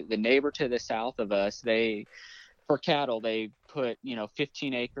the neighbor to the south of us, for cattle, they put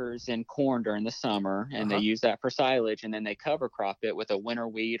 15 acres in corn during the summer, and they use that for silage, and then they cover crop it with a winter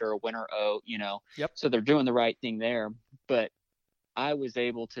wheat or a winter oat. Yep. So they're doing the right thing there. But I was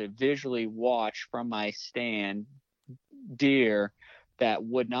able to visually watch from my stand deer that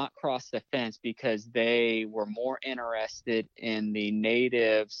would not cross the fence because they were more interested in the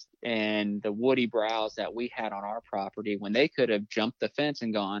natives and the woody browse that we had on our property, when they could have jumped the fence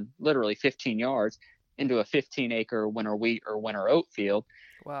and gone literally 15 yards into a 15-acre winter wheat or winter oat field.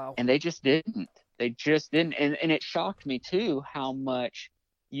 Wow. And they just didn't. And it shocked me too how much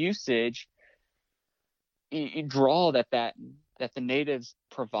usage draw that the natives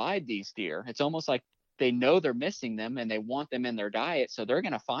provide these deer. It's almost like they know they're missing them and they want them in their diet, so they're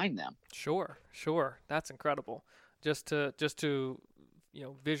going to find them. Sure. That's incredible. Just to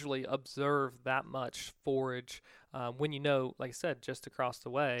visually observe that much forage, when like I said, just across the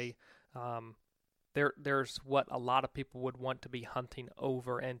way, there's what a lot of people would want to be hunting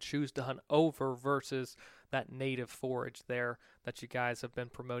over and choose to hunt over versus that native forage there that you guys have been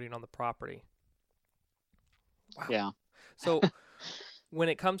promoting on the property. Wow. Yeah. So when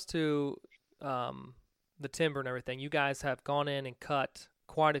it comes to the timber and everything, you guys have gone in and cut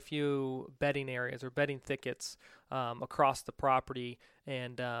quite a few bedding areas or bedding thickets across the property.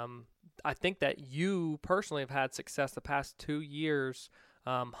 And I think that you personally have had success the past 2 years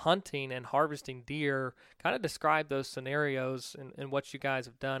hunting and harvesting deer. Kind of describe those scenarios and what you guys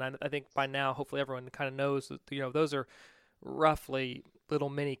have done. I think by now, hopefully everyone kind of knows that, those are roughly little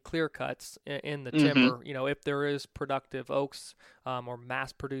mini clear cuts in the timber. If there is productive oaks or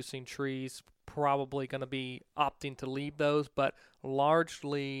mass producing trees, probably going to be opting to leave those, but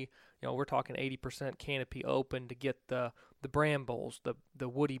largely, we're talking 80% canopy open to get the brambles, the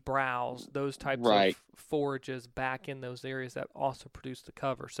woody browse, those types of forages back in those areas that also produce the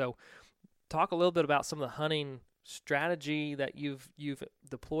cover. So talk a little bit about some of the hunting strategy that you've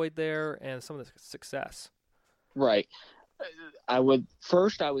deployed there and some of the success. Right. I would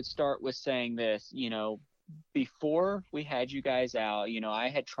start with saying this, before we had you guys out, I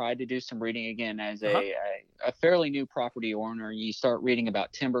had tried to do some reading again as a fairly new property owner. You start reading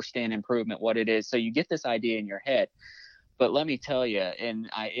about timber stand improvement, what it is. So you get this idea in your head. But let me tell you,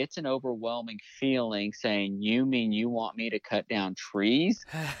 it's an overwhelming feeling saying, you mean you want me to cut down trees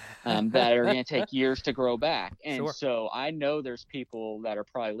that are going to take years to grow back? And Sure. so I know there's people that are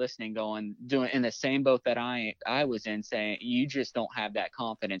probably listening doing in the same boat that I was in, saying you just don't have that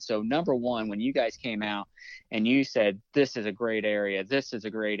confidence. So number one, when you guys came out and you said, this is a great area, just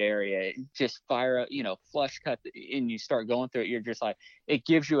fire up, flush cut, and you start going through it, you're just like, it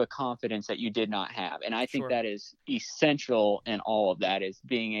gives you a confidence that you did not have. And I think Sure. that is essential in all of that, is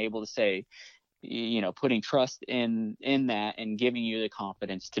being able to say, putting trust in that and giving you the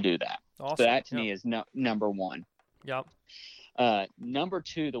confidence to do that. Awesome. So that to me is number one. Yep. Number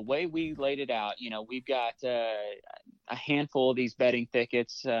two, the way we laid it out, we've got a handful of these bedding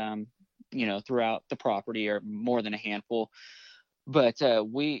thickets, throughout the property, or more than a handful. But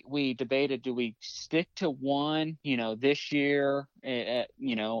we debated, do we stick to one, this year,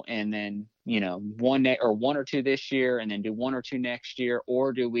 and then, one or two this year, and then do one or two next year,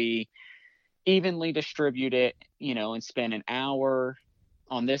 or do we evenly distribute it, and spend an hour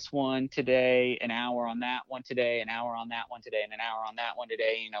on this one today, an hour on that one today, an hour on that one today, and an hour on that one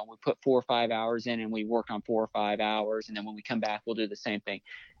today. We put 4 or 5 hours in, and we work on 4 or 5 hours, and then when we come back, we'll do the same thing.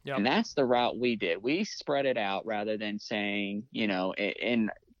 Yep. And that's the route we did. We spread it out rather than saying,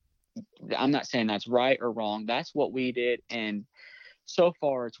 and I'm not saying that's right or wrong. That's what we did. And so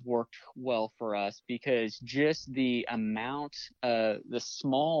far it's worked well for us, because just the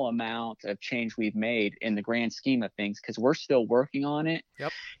small amount of change we've made in the grand scheme of things, because we're still working on it.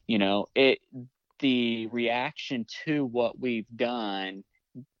 Yep. The reaction to what we've done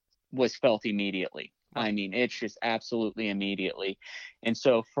was felt immediately. I mean, it's just absolutely immediately. And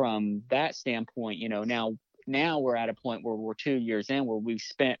so from that standpoint, now we're at a point where we're 2 years in, where we've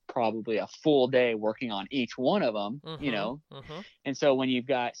spent probably a full day working on each one of them, And so when you've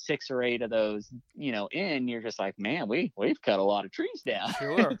got 6 or 8 of those, you're just like, man, we've cut a lot of trees down.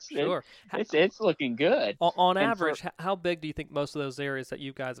 Sure. It's looking good. On average, how big do you think most of those areas that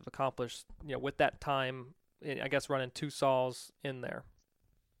you guys have accomplished, with that time, I guess, running 2 saws in there?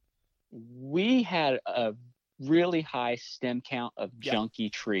 We had a really high stem count of junky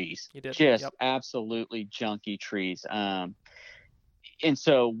trees. You did. Just absolutely junky trees. And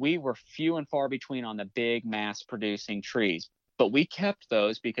so we were few and far between on the big mass producing trees, but we kept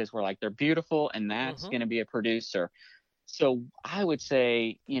those because we're like, they're beautiful, and that's going to be a producer. So I would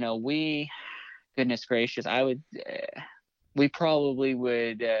say, goodness gracious, we probably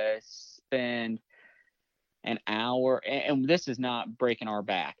would spend an hour, and this is not breaking our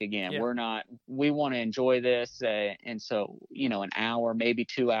back. Again, we want to enjoy this. And so, an hour, maybe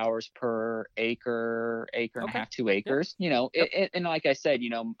 2 hours per acre and a half, 2 acres, and like I said,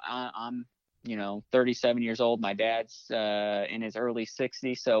 I'm 37 years old. My dad's in his early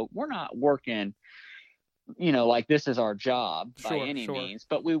 60s. So we're not working, like this is our job by any means,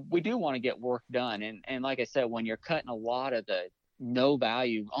 but we do want to get work done. And like I said, when you're cutting a lot of the no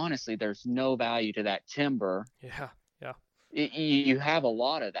value, honestly, there's no value to that timber. You have a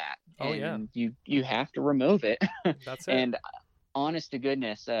lot of that. You have to remove it. That's it. And honest to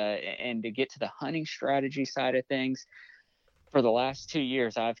goodness, and to get to the hunting strategy side of things, for the last 2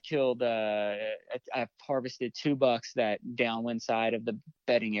 years, I've harvested 2 bucks that downwind side of the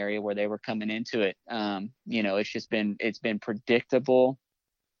bedding area where they were coming into it. It's been predictable.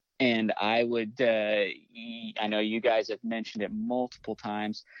 And I would, I know you guys have mentioned it multiple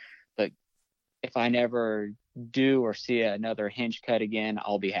times, but if I never do or see another hinge cut again,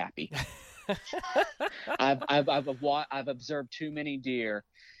 I'll be happy. I've observed too many deer,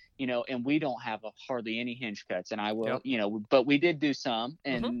 and we don't have hardly any hinge cuts. And I will, but we did do some.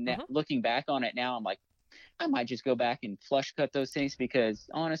 And looking back on it now, I'm like, I might just go back and flush cut those things, because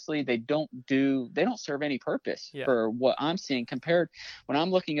honestly, they don't serve any purpose for what I'm seeing, compared when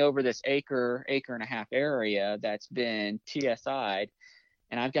I'm looking over this acre and a half area that's been TSI'd,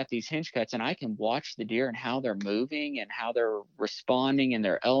 and I've got these hinge cuts, and I can watch the deer and how they're moving and how they're responding in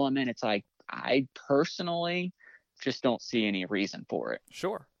their element. It's like, I personally just don't see any reason for it.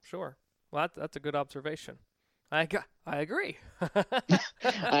 Sure. Well, that's a good observation. I agree. And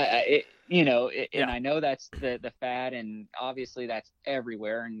I know that's the fad, and obviously that's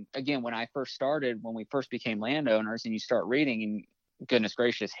everywhere. And again, when we first became landowners, and you start reading, and goodness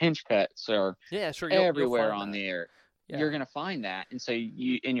gracious, hinge cuts are everywhere on the air. Yeah. You're going to find that. And so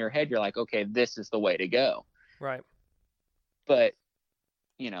you, in your head, you're like, okay, this is the way to go. Right. But,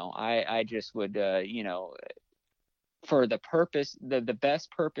 I just would, for the purpose, the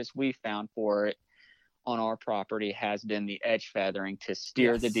best purpose we found for it on our property has been the edge feathering, to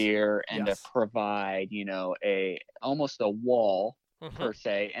steer the deer and to provide, almost a wall per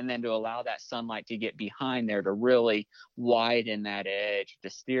se, and then to allow that sunlight to get behind there to really widen that edge, to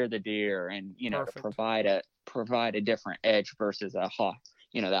steer the deer, and Perfect. to provide a different edge versus a hot,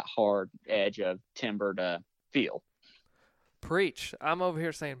 that hard edge of timber to field. Preach. I'm over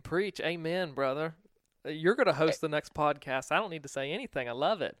here saying preach. Amen, brother. You're going to host the next podcast. I don't need to say anything. I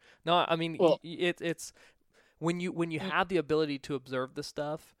love it. No, I mean, it's when you have the ability to observe the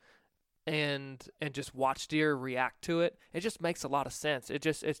stuff and just watch deer react to it, it just makes a lot of sense.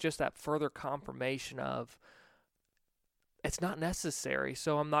 It's just that further confirmation of it's not necessary.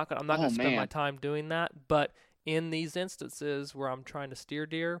 So I'm not going to spend my time doing that. But in these instances where I'm trying to steer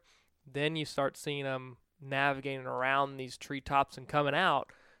deer, then you start seeing them navigating around these treetops and coming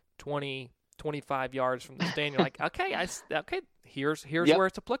out 20, 25 yards from the stand. You're like, okay, here's where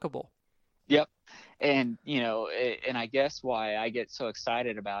it's applicable. Yep. And, and I guess why I get so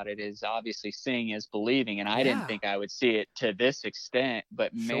excited about it is obviously seeing is believing. And I didn't think I would see it to this extent,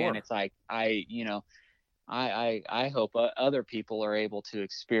 but man, it's like, I hope other people are able to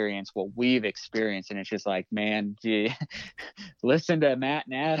experience what we've experienced. And it's just like, man, listen to Matt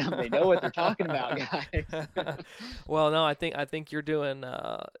and Adam. They know what they're talking about, guys. Well, no, I think you're doing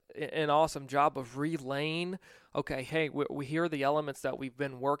an awesome job of relaying. Okay, hey, we hear the elements that we've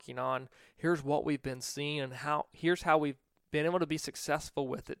been working on. Here's what we've been seeing, and here's how we've been able to be successful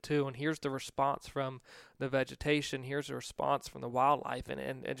with it too. And here's the response from the vegetation. Here's the response from the wildlife. And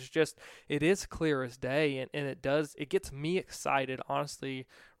it's just, it is clear as day. And it gets me excited, honestly,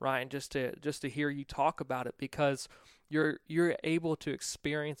 Ryan, just to hear you talk about it, because you're able to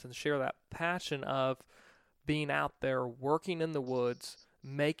experience and share that passion of being out there, working in the woods,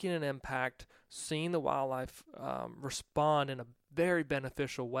 making an impact, seeing the wildlife respond in a very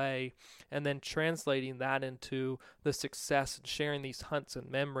beneficial way, and then translating that into the success and sharing these hunts and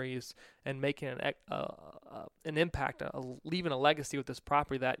memories and making an impact, leaving a legacy with this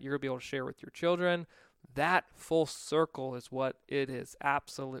property that you're going to be able to share with your children. That full circle is what it is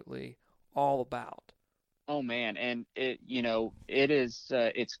absolutely all about. Oh man. And it is,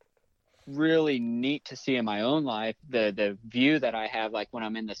 it's really neat to see in my own life, the view that I have, like when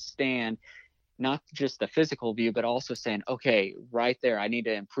I'm in the stand, not just the physical view, but also saying, okay, right there, I need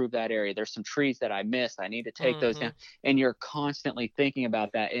to improve that area. There's some trees that I missed. I need to take those down. And you're constantly thinking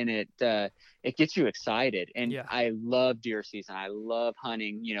about that. And it gets you excited. And I love deer season. I love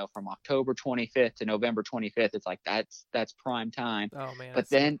hunting, from October 25th to November 25th. It's like, that's prime time. Oh man. But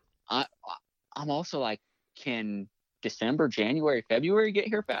then I'm also like, can December, January, February get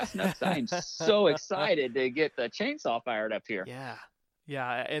here fast enough? I'm so excited to get the chainsaw fired up here.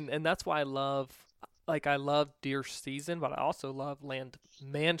 Yeah, and that's why I love deer season, but I also love land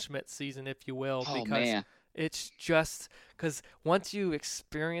management season, if you will, because it's just because once you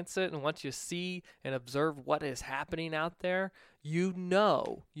experience it and once you see and observe what is happening out there, you're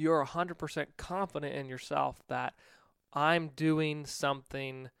 100% confident in yourself that I'm doing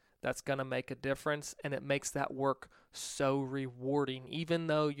something that's going to make a difference, and it makes that work so rewarding, even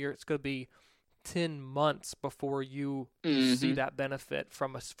though it's going to be 10 months before you see that benefit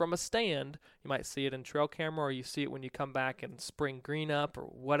from a stand. You might see it in trail camera, or you see it when you come back and spring green up or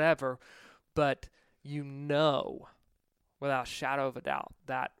whatever, but without a shadow of a doubt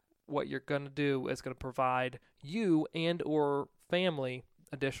that what you're going to do is going to provide you and or family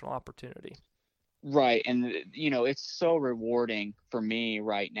additional opportunity. Right. And, it's so rewarding for me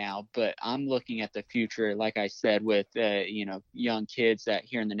right now, but I'm looking at the future, like I said, with, young kids that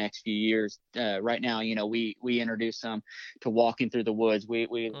here in the next few years, right now, we introduce them to walking through the woods. We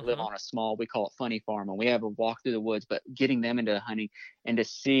live on a small, we call it funny farm, and we have a walk through the woods, but getting them into hunting and to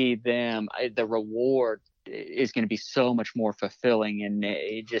see them, the reward is going to be so much more fulfilling, and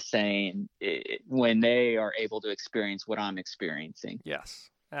just saying when they are able to experience what I'm experiencing.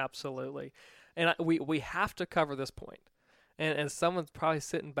 Yes, absolutely. And we have to cover this point. And someone's probably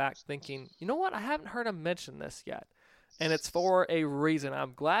sitting back thinking, you know what? I haven't heard him mention this yet. And it's for a reason.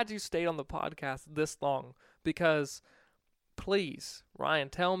 I'm glad you stayed on the podcast this long, because please, Ryan,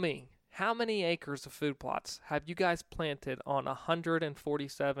 tell me, how many acres of food plots have you guys planted on a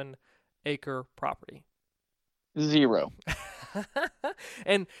 147-acre property? 0.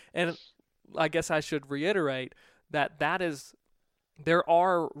 And I guess I should reiterate that is... There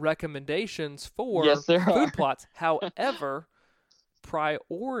are recommendations for food plots. However,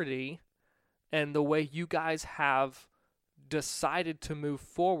 priority and the way you guys have decided to move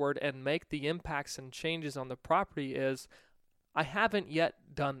forward and make the impacts and changes on the property is, I haven't yet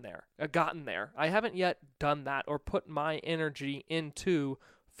gotten there. I haven't yet done that or put my energy into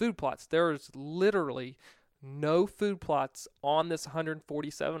food plots. There is literally no food plots on this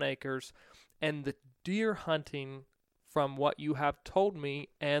 147 acres, and the deer hunting from what you have told me,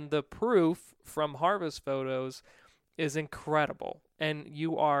 and the proof from harvest photos is incredible. And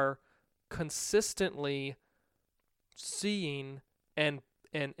you are consistently seeing and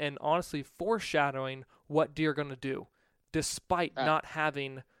honestly foreshadowing what deer are going to do, despite not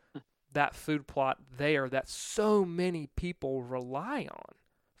having that food plot there that so many people rely on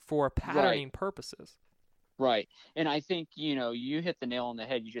for patterning purposes. Right. And I think, you hit the nail on the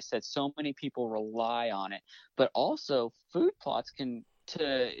head. You just said so many people rely on it, but also food plots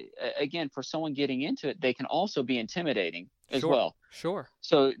again, for someone getting into it, they can also be intimidating as well. Sure.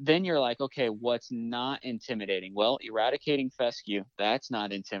 So then you're like, okay, what's not intimidating? Well, eradicating fescue, that's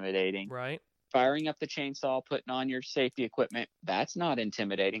not intimidating. Right. Firing up the chainsaw, putting on your safety equipment, that's not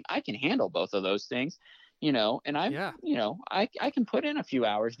intimidating. I can handle both of those things, and I can put in a few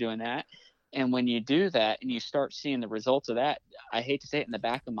hours doing that. And when you do that and you start seeing the results of that, I hate to say it, in the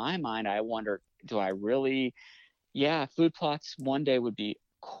back of my mind, I wonder, do I really, food plots one day would be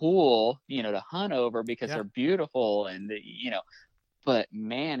cool, to hunt over because they're beautiful and, but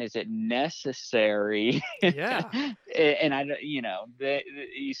man, is it necessary? Yeah. And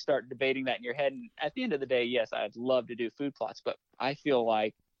you start debating that in your head. And at the end of the day, yes, I'd love to do food plots, but I feel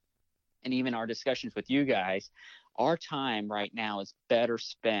like, and even our discussions with you guys, our time right now is better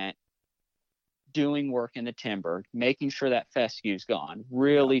spent doing work in the timber, making sure that fescue's gone,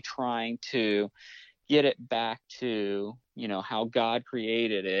 really trying to get it back to, how God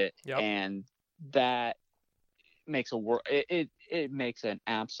created it. And that makes it makes an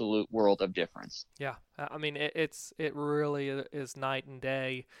absolute world of difference. Yeah. I mean, it really is night and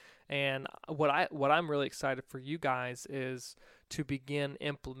day. And what I'm really excited for you guys is to begin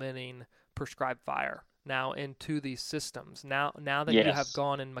implementing prescribed fire now into these systems. Now that you have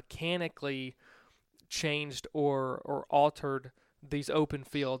gone and mechanically changed or altered these open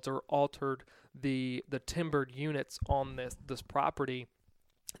fields or altered the timbered units on this property,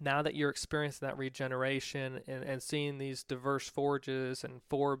 now that you're experiencing that regeneration and seeing these diverse forages and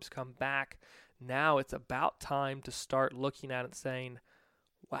forbs come back, now it's about time to start looking at it and saying,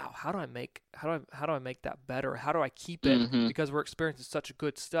 wow, how do I make that better? How do I keep it? Because we're experiencing such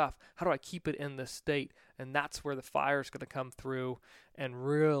good stuff. How do I keep it in this state? And that's where the fire is going to come through and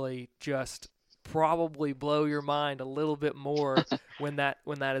really just probably blow your mind a little bit more when that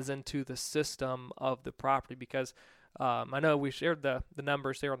is into the system of the property. Because I know we shared the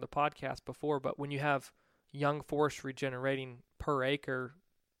numbers there on the podcast before, but when you have young forest regenerating per acre,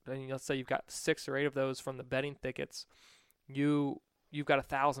 and let's say you've got 6 or 8 of those from the bedding thickets, you've got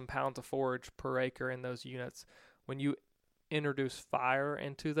 1,000 pounds of forage per acre in those units. When you introduce fire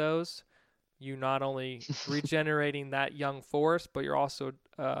into those, you not only regenerating that young forest, but you're also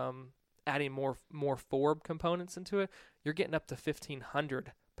adding more forb components into it. You're getting up to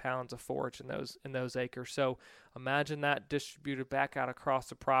 1,500 pounds of forage in those acres. So imagine that distributed back out across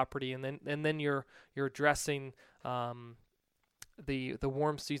the property, and then you're addressing the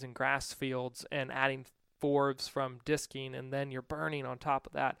warm season grass fields and adding forbs from disking, and then you're burning on top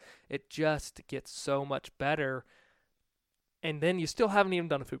of that. It just gets so much better, and then you still haven't even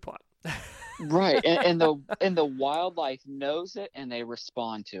done a food plot. Right. And the wildlife knows it and they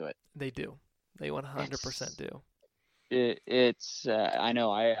respond to it. They do. They 100% do. It's I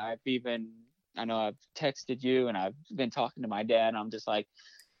know I've texted you and I've been talking to my dad, and I'm just like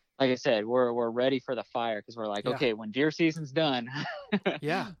I said, we're ready for the fire, because we're like, okay, when deer season's done,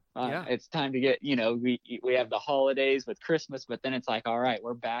 it's time to get, we have the holidays with Christmas, but then it's like, all right,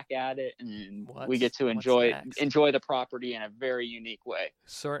 we're back at it, and we get to enjoy the property in a very unique way.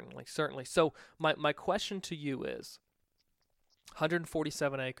 Certainly. So my question to you is,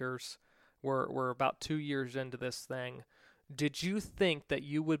 147 acres, we're about 2 years into this thing. Did you think that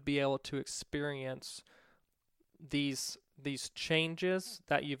you would be able to experience these changes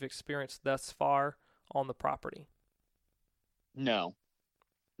that you've experienced thus far on the property? No,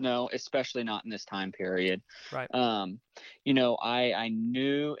 especially not in this time period. Right. I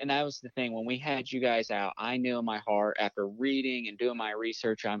knew, and that was the thing, when we had you guys out, I knew in my heart, after reading and doing my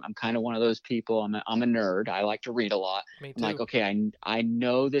research, I'm kind of one of those people. I'm a nerd. I like to read a lot. Me too. I'm like, okay, I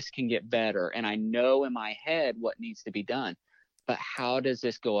know this can get better, and I know in my head what needs to be done. But how does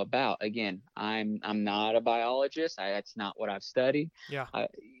this go about? Again, I'm not a biologist. That's not what I've studied. Yeah.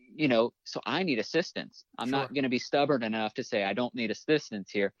 so I need assistance. I'm Sure. not going to be stubborn enough to say I don't need assistance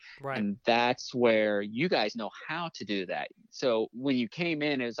here. Right. And that's where you guys know how to do that. So when you came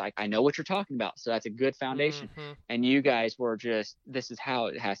in, it was like, I know what you're talking about. So that's a good foundation. Mm-hmm. And you guys were just, this is how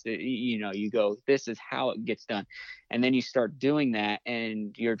it has to, you go, this is how it gets done. And then you start doing that,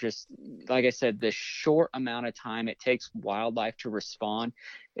 and you're just, like I said, the short amount of time it takes wildlife to respond,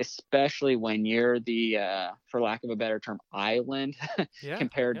 especially when you're the, for lack of a better term, island Yeah.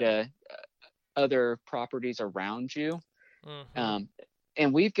 compared to other properties around you. Mm-hmm.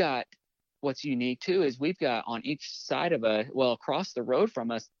 And we've got, what's unique too is we've got on each side of across the road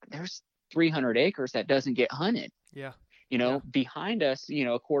from us, there's 300 acres that doesn't get hunted. Yeah. Behind us,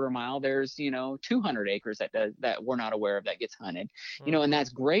 a quarter mile, there's, 200 acres that we're not aware of that gets hunted, and that's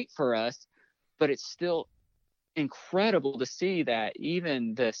great for us, but it's still incredible to see that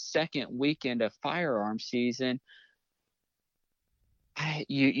even the second weekend of firearm season,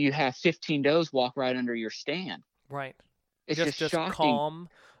 you have 15 does walk right under your stand. Right. It's just shocking. Calm,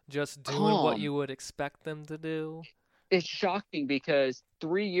 just doing what you would expect them to do. It's shocking because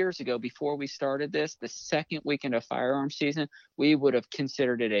 3 years ago, before we started this, the second weekend of firearm season, we would have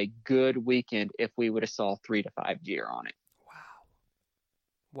considered it a good weekend if we would have saw 3 to 5 deer on it.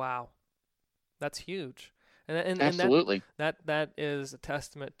 Wow. That's huge. And absolutely. That is a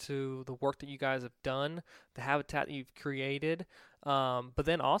testament to the work that you guys have done, the habitat that you've created, but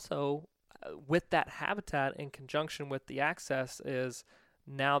then also with that habitat in conjunction with the access is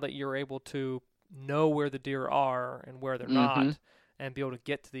now that you're able to know where the deer are and where they're not, and be able to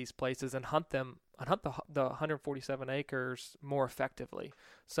get to these places and hunt the 147 acres more effectively.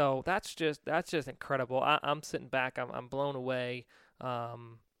 So that's just incredible. I'm sitting back. I'm blown away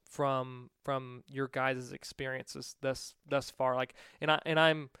from your guys' experiences thus far. Like,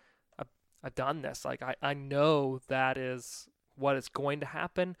 I've done this. Like, I know that is what is going to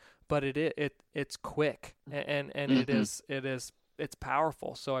happen, but it's quick and it's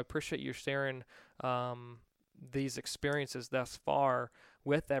powerful. So I appreciate you sharing these experiences thus far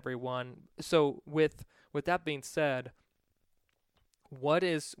with everyone. So with that being said, what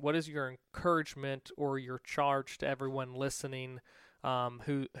is your encouragement or your charge to everyone listening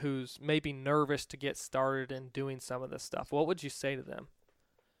who's maybe nervous to get started in doing some of this stuff? What would you say to them?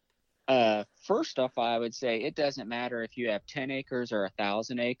 First off, I would say it doesn't matter if you have 10 acres or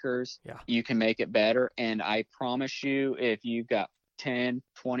 1,000 acres. Yeah. You can make it better. And I promise you, if you've got 10,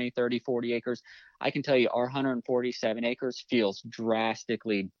 20, 30, 40 acres, I can tell you our 147 acres feels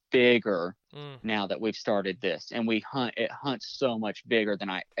drastically bigger now that we've started this. And it hunts so much bigger than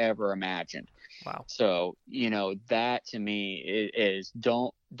I ever imagined. Wow. So, that to me is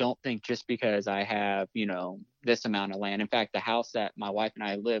don't think just because I have, this amount of land. In fact, the house that my wife and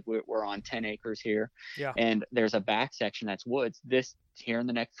I live, we're on 10 acres here. Yeah. And there's a back section that's woods. This here in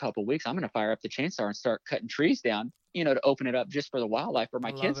the next couple of weeks, I'm going to fire up the chainsaw and start cutting trees down, to open it up just for the wildlife for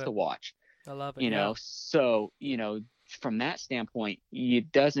my kids to watch. I love it. So, from that standpoint,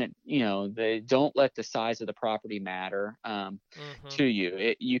 don't let the size of the property matter to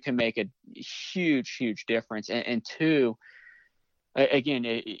you. You can make a huge, huge difference. And two, again,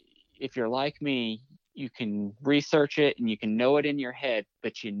 if you're like me, you can research it and you can know it in your head,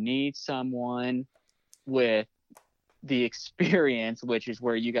 but you need someone with the experience, which is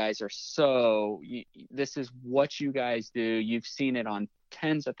where you guys are. This is what you guys do. You've seen it on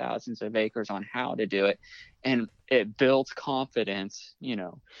tens of thousands of acres on how to do it, and it builds confidence.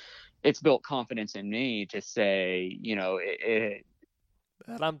 It's built confidence in me to say,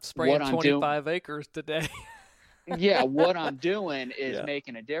 that I'm spraying 25 acres today. Yeah, what I'm doing is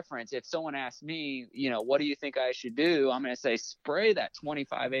making a difference. If someone asks me, what do you think I should do? I'm going to say, spray that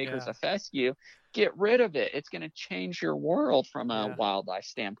 25 acres of fescue, get rid of it. It's going to change your world from a wildlife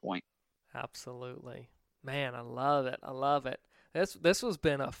standpoint. Absolutely. Man, I love it. I love it. This has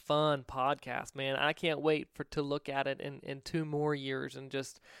been a fun podcast, man. I can't wait to look at it in 2 more years and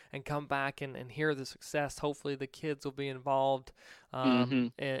come back and hear the success. Hopefully the kids will be involved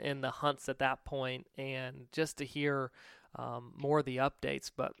in the hunts at that point, and just to hear more of the updates.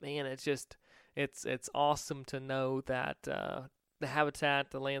 But man, it's awesome to know that the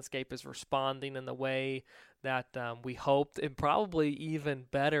habitat, the landscape is responding in the way that we hoped, and probably even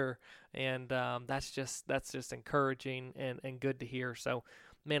better. And that's just encouraging and good to hear. So,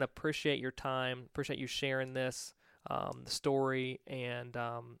 man, appreciate your time. Appreciate you sharing this the story. And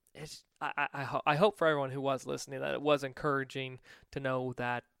I hope for everyone who was listening that it was encouraging to know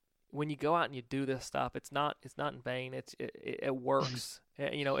that when you go out and you do this stuff, it's not in vain. It works.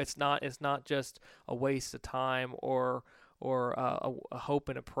 It's not just a waste of time or a hope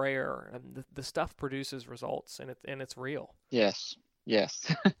and a prayer. And the stuff produces results, and it's real. Yes. Yes.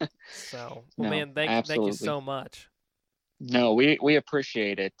 So, No, man, thank you absolutely. so much. No, we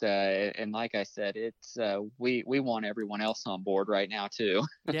appreciate it. And like I said, it's we want everyone else on board right now too.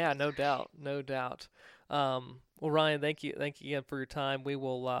 Yeah, no doubt, no doubt. Well, Ryan, thank you again for your time.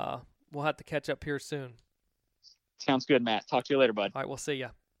 We'll have to catch up here soon. Sounds good, Matt. Talk to you later, bud. All right, we'll see ya.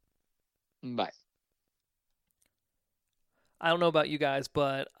 Bye. I don't know about you guys,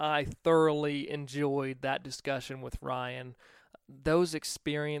 but I thoroughly enjoyed that discussion with Ryan. Those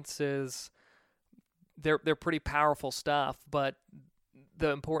experiences, they're pretty powerful stuff, but the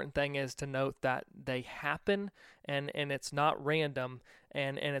important thing is to note that they happen, and it's not random,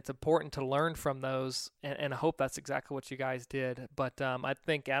 and it's important to learn from those, and I hope that's exactly what you guys did. But I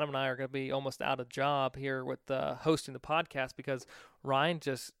think Adam and I are going to be almost out of job here with hosting the podcast, because Ryan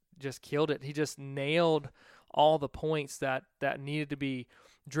just killed it. He just nailed all the points that needed to be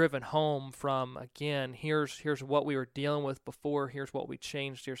driven home from, again, here's what we were dealing with before, here's what we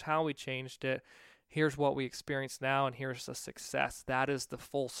changed, here's how we changed it, here's what we experience now, and here's the success. That is the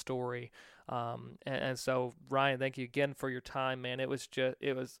full story. And so, Ryan, thank you again for your time, man. It was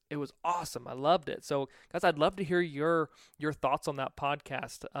awesome. I loved it. So, guys, I'd love to hear your thoughts on that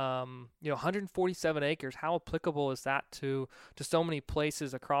podcast. 147 acres. How applicable is that to so many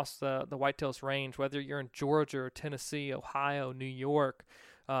places across the Whitetails Range? Whether you're in Georgia or Tennessee, Ohio, New York,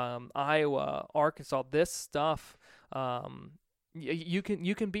 Iowa, Arkansas, this stuff. You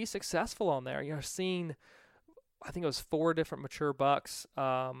can be successful on there. Seeing, I think it was 4 different mature bucks.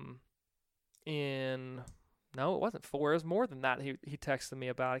 No, it wasn't 4. It was more than that. He texted me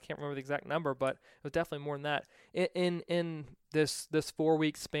about. I can't remember the exact number, but it was definitely more than that. In this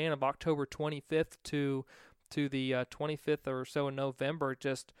 4-week span of October 25th to the 25th or so in November,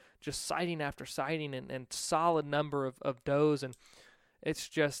 just sighting after sighting, and solid number of does, and it's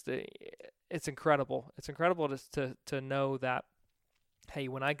just it's incredible. It's incredible to know that, hey,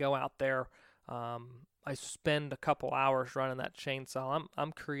 when I go out there, I spend a couple hours running that chainsaw.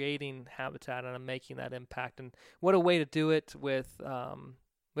 I'm creating habitat, and I'm making that impact. And what a way to do it with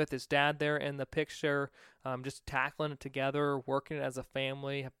his dad there in the picture, just tackling it together, working it as a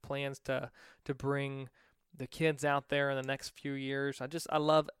family, have plans to bring the kids out there in the next few years. I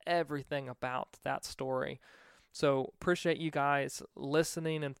love everything about that story. So appreciate you guys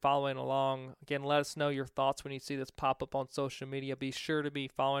listening and following along. Again, let us know your thoughts when you see this pop up on social media. Be sure to be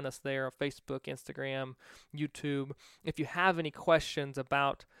following us there on Facebook, Instagram, YouTube. If you have any questions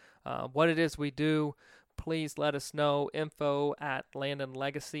about what it is we do, please let us know.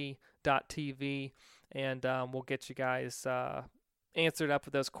 info@landandlegacy.tv, and we'll get you guys answered up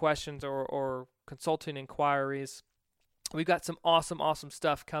with those questions or consulting inquiries. We've got some awesome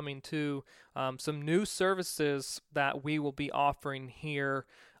stuff coming too. Some new services that we will be offering here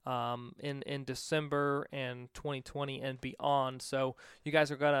in December and 2020 and beyond. So you guys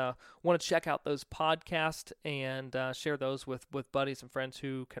are going to want to check out those podcasts and share those with buddies and friends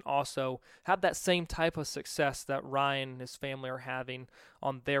who can also have that same type of success that Ryan and his family are having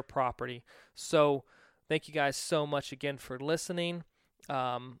on their property. So thank you guys so much again for listening.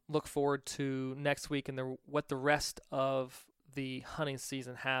 Look forward to next week and what the rest of the hunting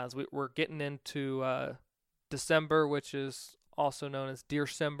season has. We're getting into December, which is also known as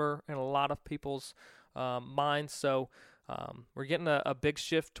Deercember in a lot of people's minds. So we're getting a big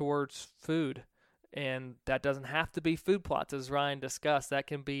shift towards food, and that doesn't have to be food plots, as Ryan discussed. That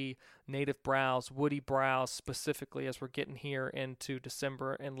can be native browse, woody browse, specifically as we're getting here into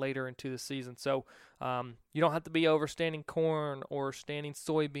December and later into the season. So you don't have to be overstanding corn or standing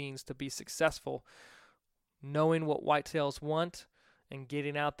soybeans to be successful. Knowing what whitetails want and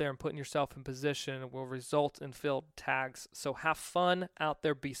getting out there and putting yourself in position will result in field tags. So have fun out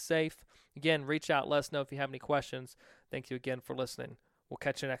there. Be safe. Again, reach out. Let us know if you have any questions. Thank you again for listening. We'll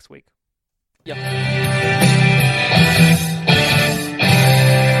catch you next week. Yep.